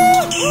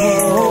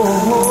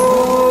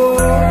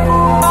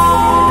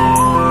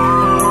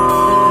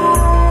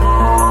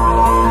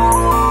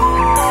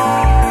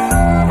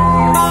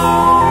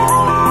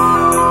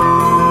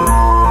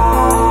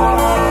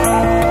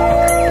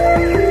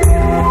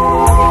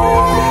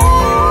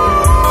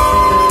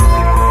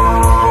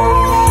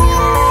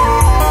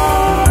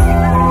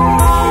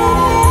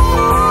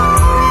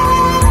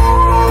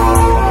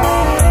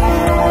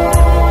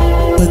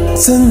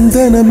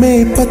 సందనమే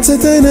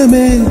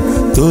పచ్చదనమే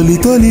తొలి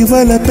తొలి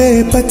వలపే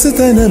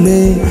పచ్చదనమే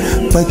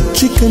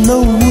పచ్చిక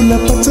నవ్వుల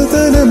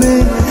పచ్చదనమే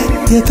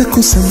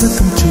ఎదకు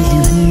సంగతం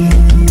చెయ్యి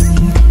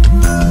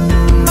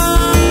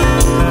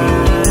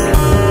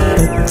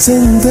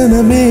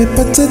పచ్చదనమే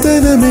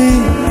పచ్చదనమే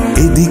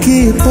ఎదిగే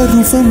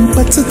పరువం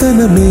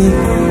పచ్చదనమే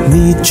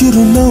నీ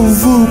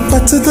చిరునవ్వు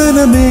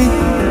పచ్చదనమే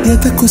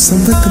ఎదకు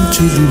సంగతం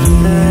చెయ్యి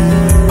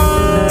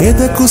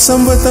ఎదకు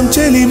సంవతం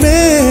చెలిమే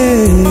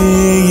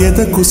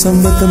ఎదకు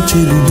సంవతం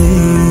చెలిమే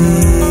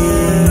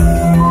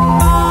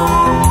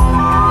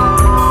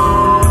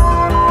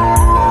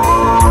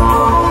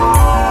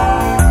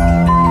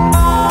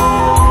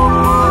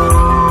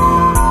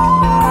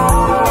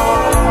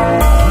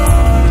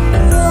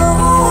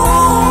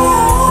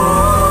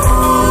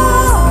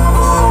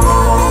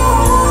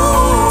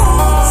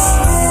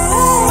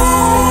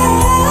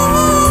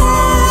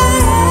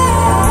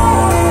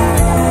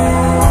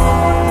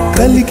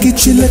కలికి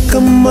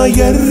చిలకమ్మ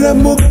ఎర్ర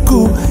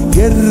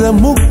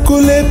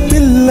ముక్కులే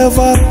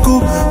పిల్లవాకు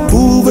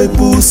పూవె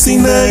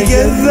పూసిన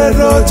ఎర్ర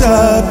రోజా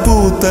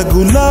పూత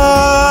గులాబీ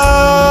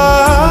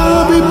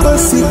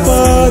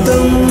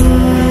పసిపాదం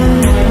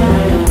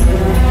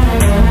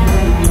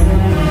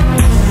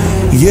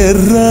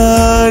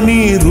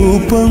ఎర్రాని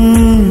రూపం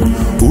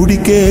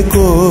ఉడికే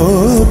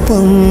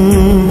కోపం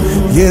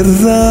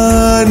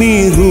ఎర్రాని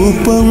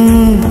రూపం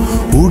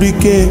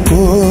ఉడికే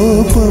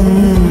కోపం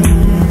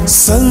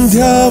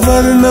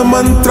సంధ్యావర్ణ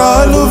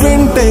మంత్రాలు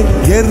వింటే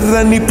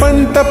ఎర్రని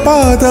పంట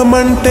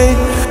పాదమంటే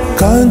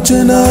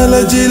కాంచనాల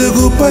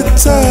జిలుగు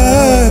పచ్చ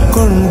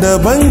కొండ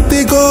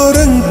బంతి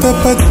గోరంత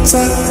పచ్చ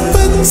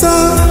పచ్చ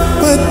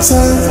పచ్చ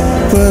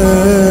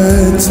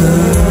పచ్చ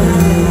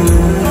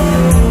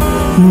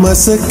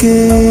మసకే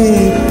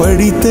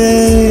పడితే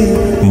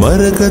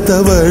మరకత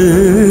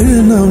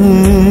వర్ణం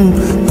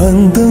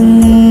అందం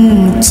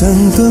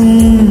చందం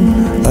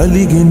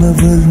అలిగిన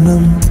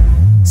వర్ణం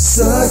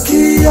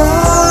Sakhiya,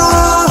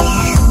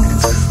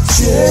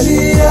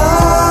 Cheliya,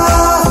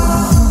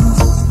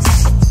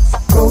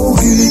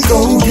 Kohili,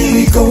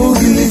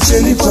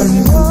 Cheli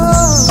Panna.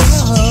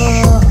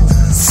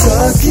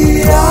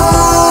 Sakhiya,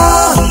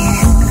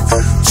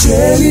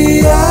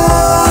 Cheliya,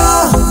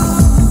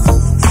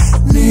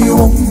 Ni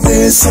ompe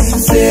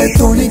sampe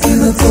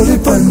tonikina toli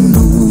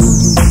pannu.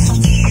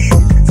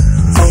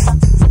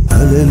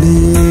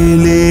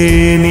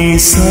 కడలేలేని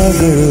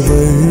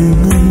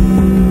సాగరవర్ణం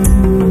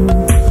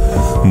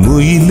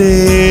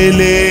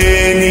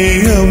ముయిలేలేని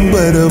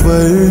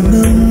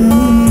అంబరవర్ణం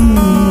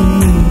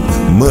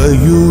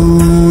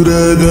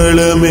మయూరగళమే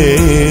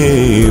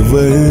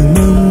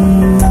వర్ణం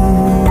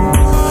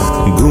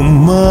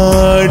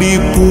గుమ్మాడి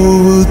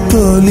పువ్వు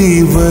తొలి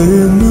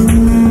వర్ణం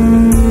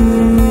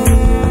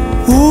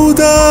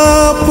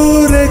ఊదాపు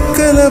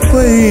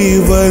రెక్కలపై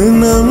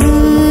వర్ణం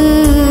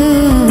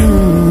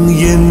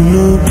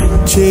ఎన్ను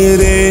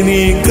చేరేని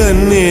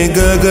కన్నె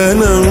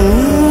గగనం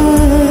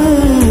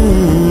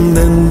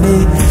నన్ను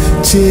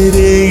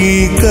చేరే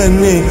ఈ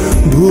కన్నె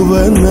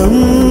భువనం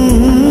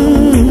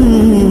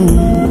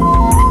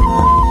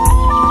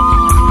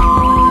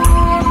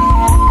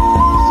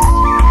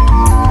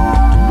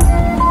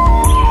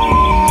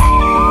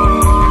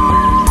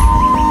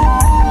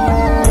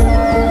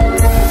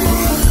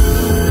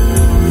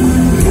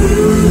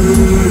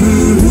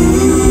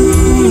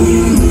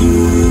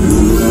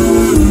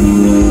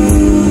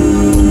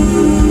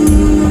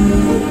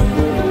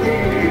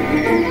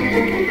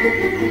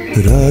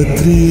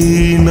రాత్రి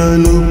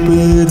నలుపే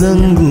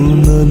రంగు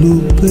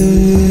నలుపే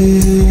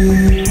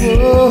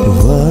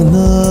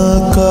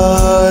వానాకాలం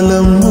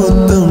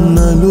మొత్తం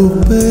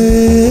నలుపే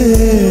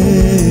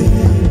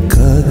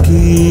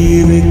కాకి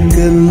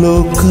రెక్కల్లో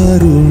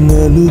కారు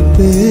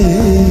నలుపే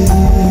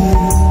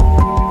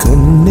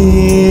కన్నే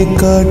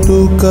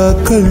కాటుక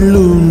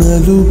కళ్ళు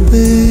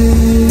నలుపే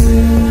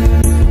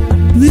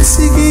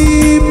విసిగి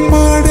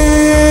పాడే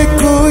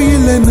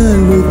కోయిల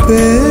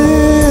నలుపే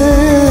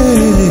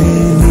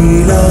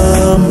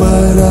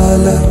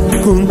నీలాంబరాల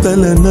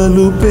కుంతల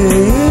నలుపే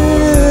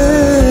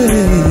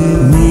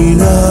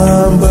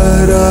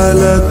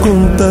నీలాంబరాల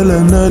కుంతల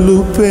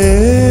నలుపే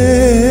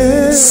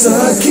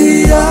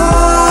సఖియా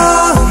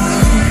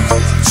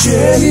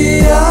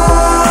చెలియా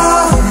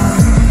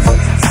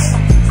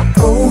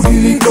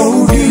కౌగిలి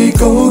కౌగిలి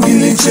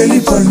కౌగిలి చెలి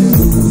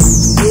పండు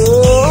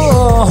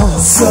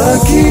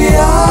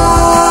సఖియా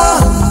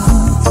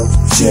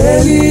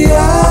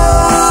చెలియా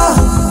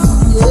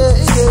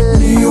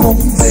నీ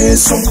ఒంపే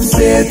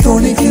సొంపే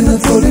తొణికిన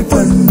తొలి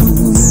పండు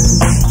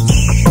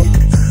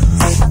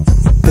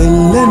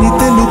తెల్లని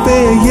తెలుపే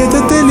ఎద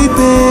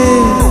తెలిపే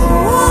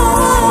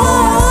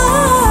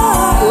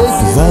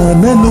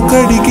వానలు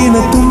కడిగిన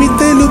తుమి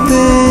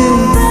తెలుపే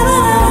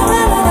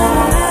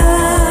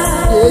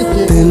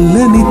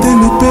తెల్లని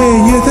తెలుపే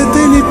ఎద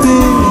తెలిపే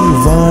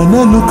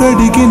వానలు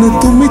కడిగిన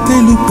తుమి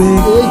తెలుపే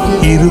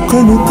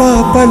ఇరుకను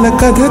పాపల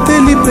కథ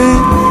తెలిపే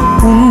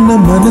ఉన్న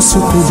మనసు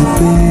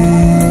తెలిపే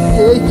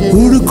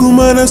ఉడుకు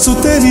మనసు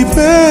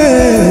తెలిపే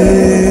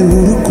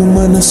ఉడుకు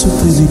మనసు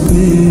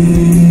తెలిపే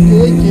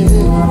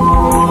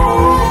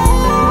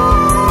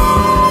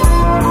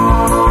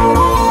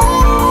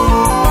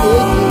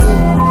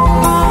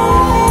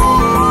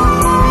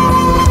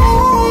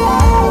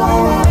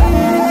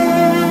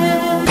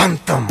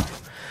పంతం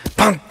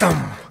పంతం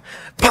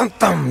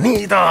పంతం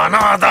నీదా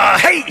నాదా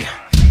హై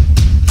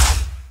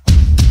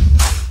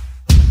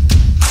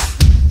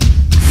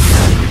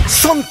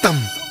సొంతం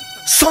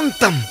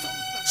సొంతం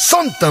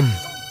సొంతం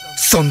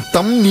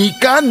సొంతం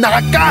నీకా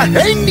నాకా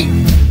హై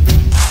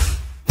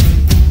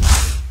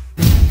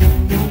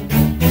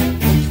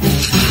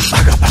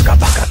బగ బగ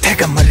బగ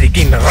తెగ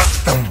మరిగిన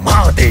రక్తం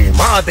మాదే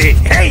మాదే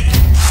హై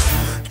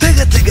తెగ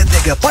తెగ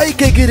తెగ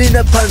పైకెగిరిన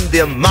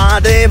పందెం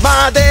మాదే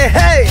మాదే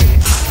హై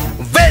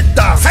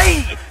వేద్దాం సై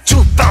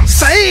చూద్దాం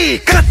సై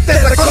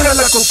కత్తెర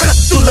కొనలకు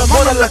కత్తుల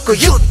మొనలకు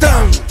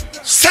యుద్ధం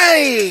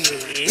సై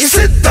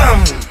సిద్ధం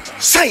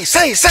సై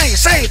సై సై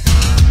సై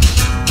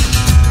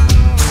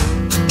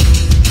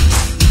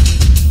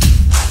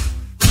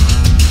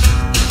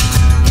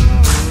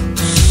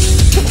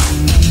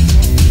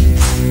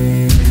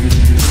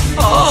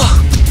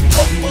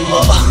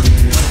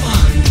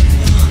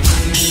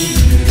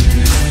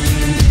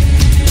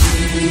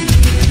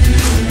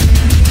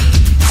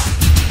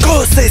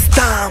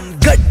కోసేస్తాం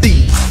గడ్డి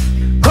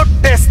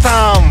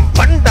కొట్టేస్తాం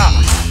బండ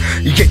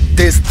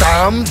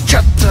ఎత్తేస్తాం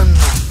చెత్త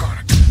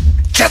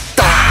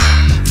చెత్త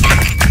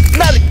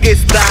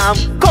నరికేస్తాం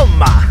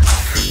కొమ్మ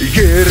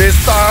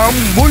ఏరేస్తాం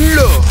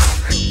ముళ్ళు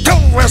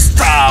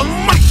తవ్వేస్తాం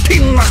మట్టి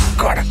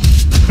నక్కడ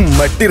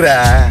మట్టిరా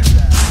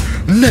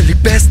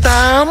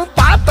నలిపేస్తాం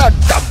పాత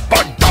డబ్బ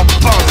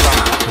డబ్బ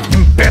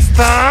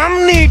నింపేస్తాం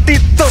నీటి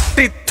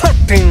తొట్టి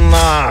తొట్టి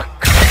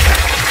నాక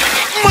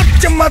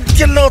మధ్య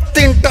మధ్యలో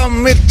తింటాం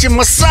మిర్చి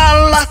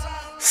మసాలా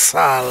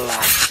సాలా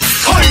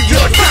Hold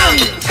your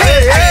tongue, hey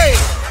hey,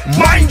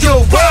 mind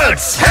your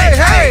words, hey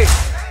hey.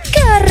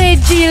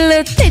 క్యారేజీలు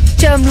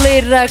తెచ్చాం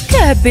లేరా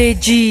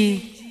క్యాబేజీ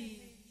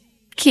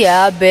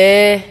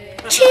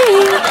క్యాబేజీ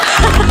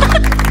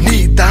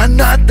నీదా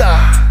నాదా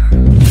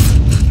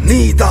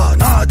నీదా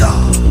నాదా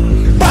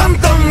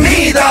పంతం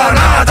నీదా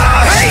నాదా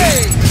hey.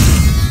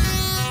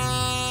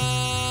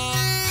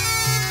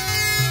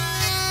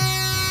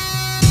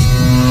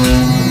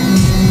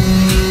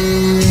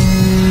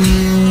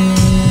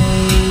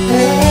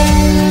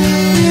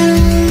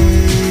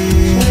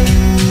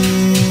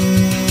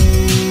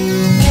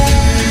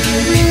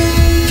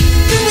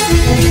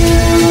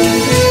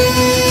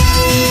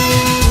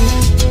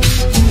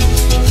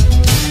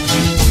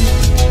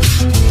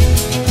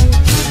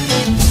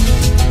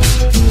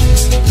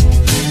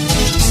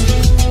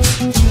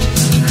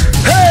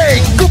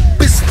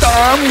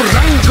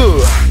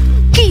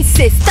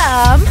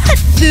 చూపిస్తాం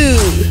హద్దు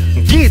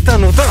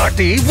గీతను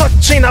దాటి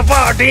వచ్చిన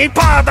వాడి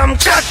పాదం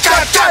చట్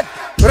చట్ చట్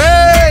రే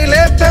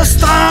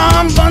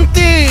లేపేస్తాం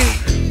బంతి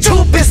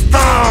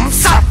చూపిస్తాం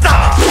సత్తా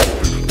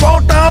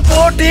పోటా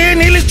పోటీ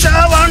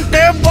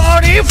నిలిచావంటే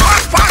బాడీ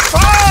ఫాట్ ఫాట్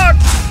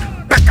ఫాట్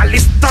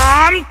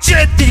పెకలిస్తాం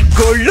చేతి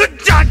గోళ్ళు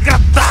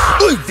జాగ్రత్త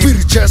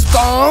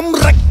విరిచేస్తాం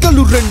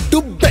రెక్కలు రెండు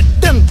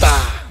బెట్టంత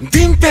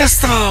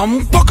దింపేస్తాం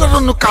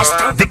పొగరును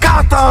కాస్త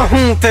దిగాతా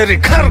హూ తెరి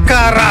ఘర్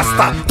కా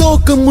రాస్తా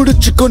తోక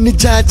ముడుచుకొని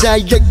జాజా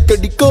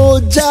ఎక్కడికో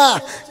జా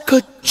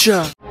కొచ్చా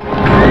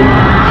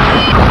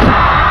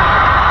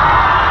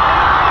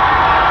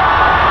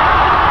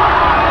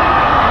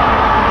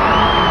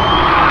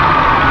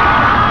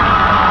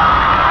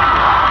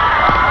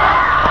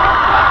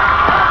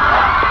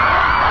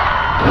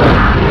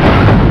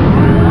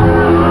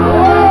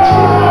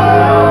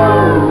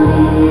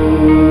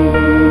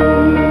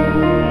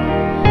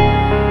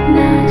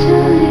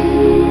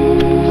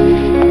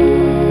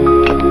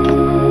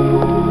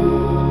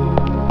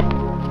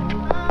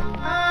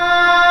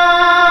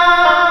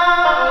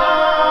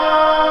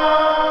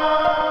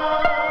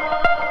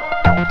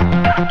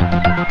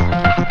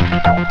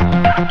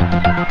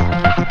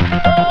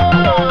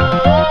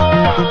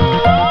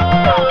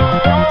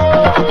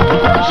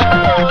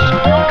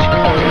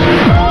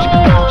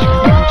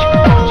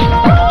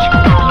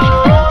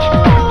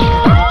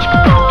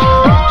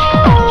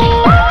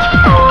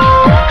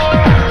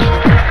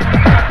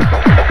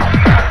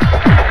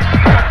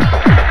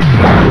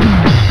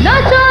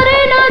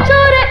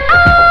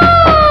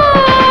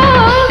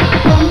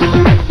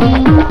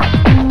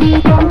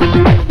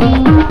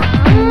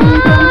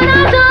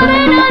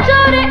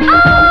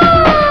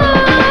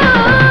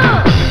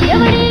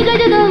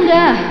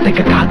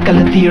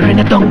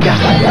తీరిన దొంగ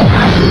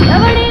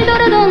ఎవడి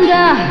దొర దొంగ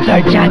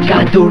దర్జాగా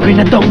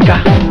దూరిన దొంగ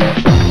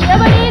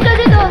ఎవడి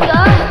గజ దొంగ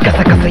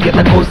కసకస ఎద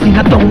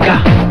కోసిన దొంగ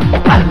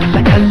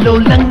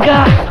అల్లకల్లోలంగా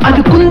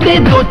అనుకుందే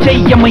దోచే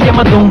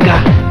యమ దొంగ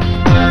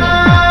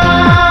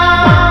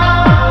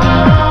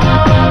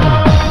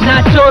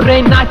నాచోరే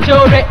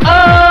నాచోరే ఓ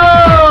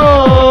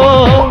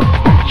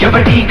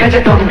ఎవడి గజ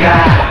దొంగ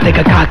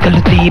తెగ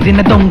కాకలు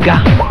తీరిన దొంగ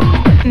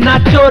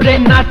నాచోరే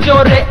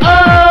నాచోరే ఓ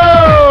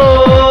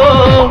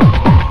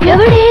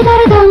ఎవడి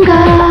దొర దొంగ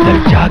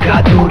దర్జాగా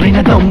దూరిన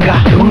దొంగ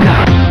దొంగ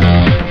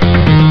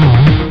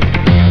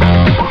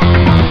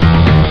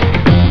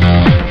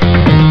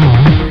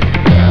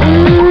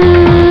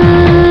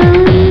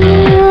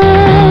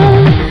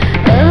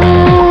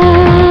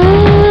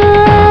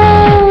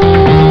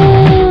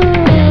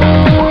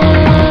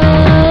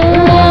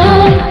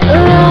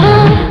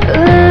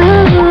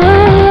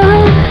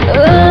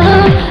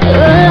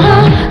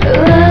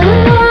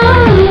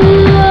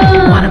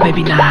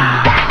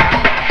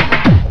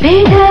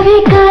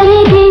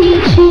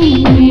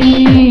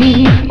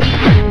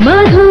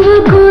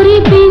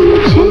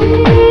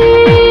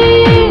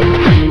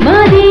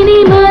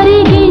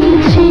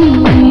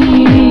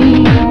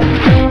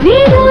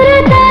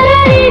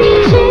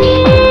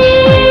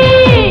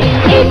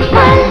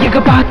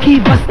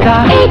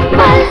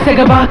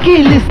సెగబాకి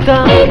లిస్తా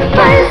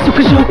సుఖ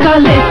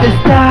శోకాలే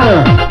తెస్తా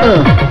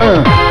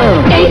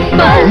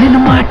నిన్ను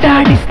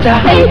మాట్లాడిస్తా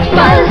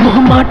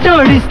మొహం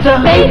మాట్లాడిస్తా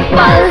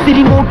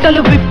సిరి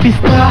మూటలు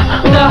విప్పిస్తా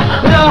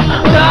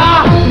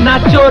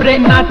నాచోరే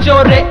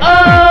నాచోరే ఓ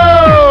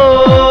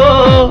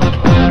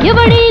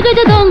ఎవడి గజ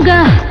దొంగ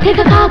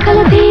తెగ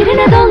కాకల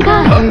తీరిన దొంగ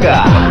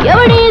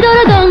ఎవడి దొర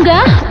దొంగ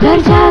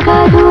దర్జాగా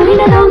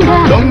దూరిన దొంగ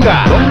దొంగ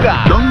దొంగ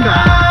దొంగ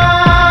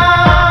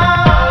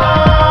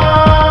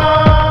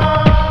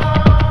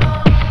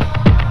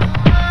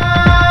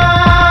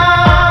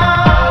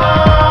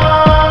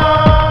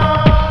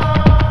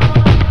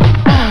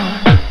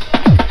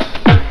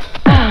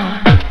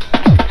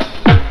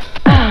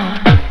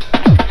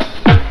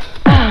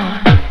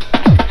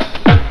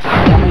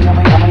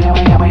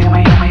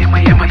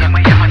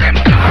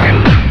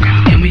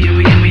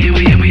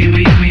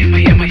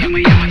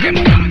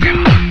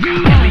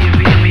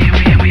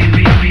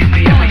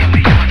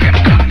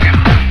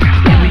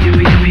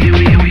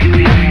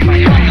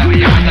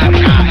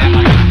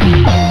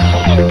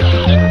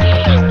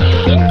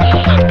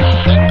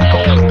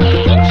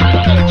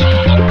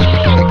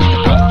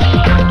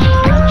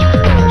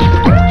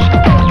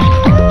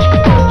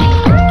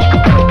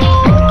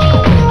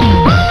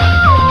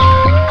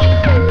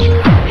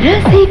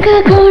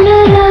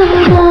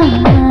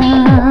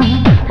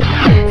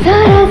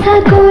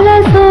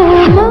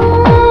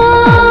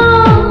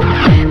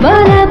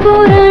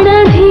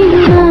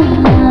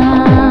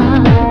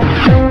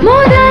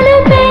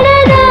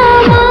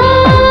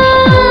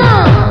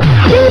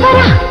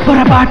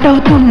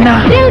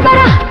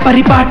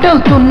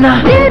పరిపాటవుతున్నా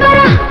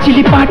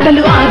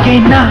చిలిపాటలు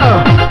ఆగేనా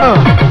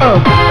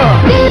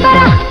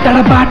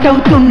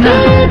తడబాటవుతున్నా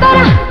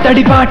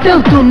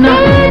తడిబాటవుతున్నా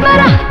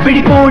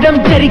విడిపోవడం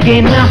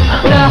జరిగేనా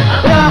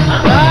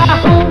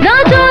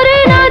నాచోరే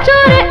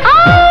నాచోరే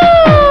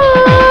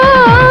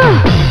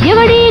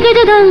ఎవడి గజ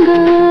దొంగ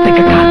తెగ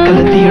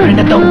కాకలు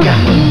తీరిన దొంగ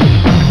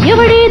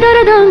ఎవడి దొర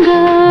దొంగ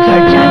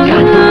దర్జాగా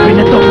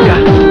దూరిన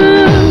దొంగ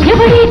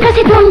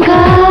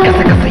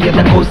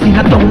కోసిన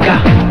దొంగ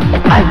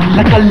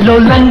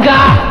అల్లకల్లోలంగా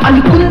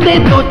అనుకుందే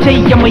దోచే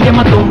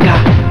యమ దొంగ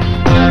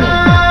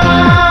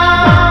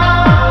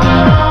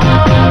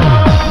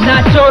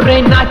నాచోరే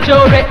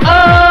నాచోరే ఓ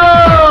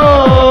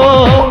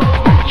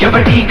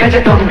ఎవడి గజ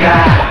దొంగ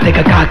తెగ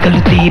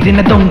కాకలు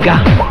తీరిన దొంగ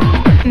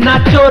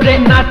నాచోరే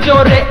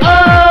నాచోరే ఓ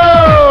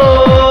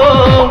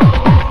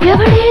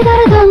ఎవడి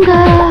దొర దొంగ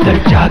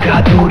దర్జాగా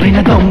దూరిన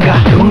దొంగ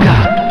దొంగ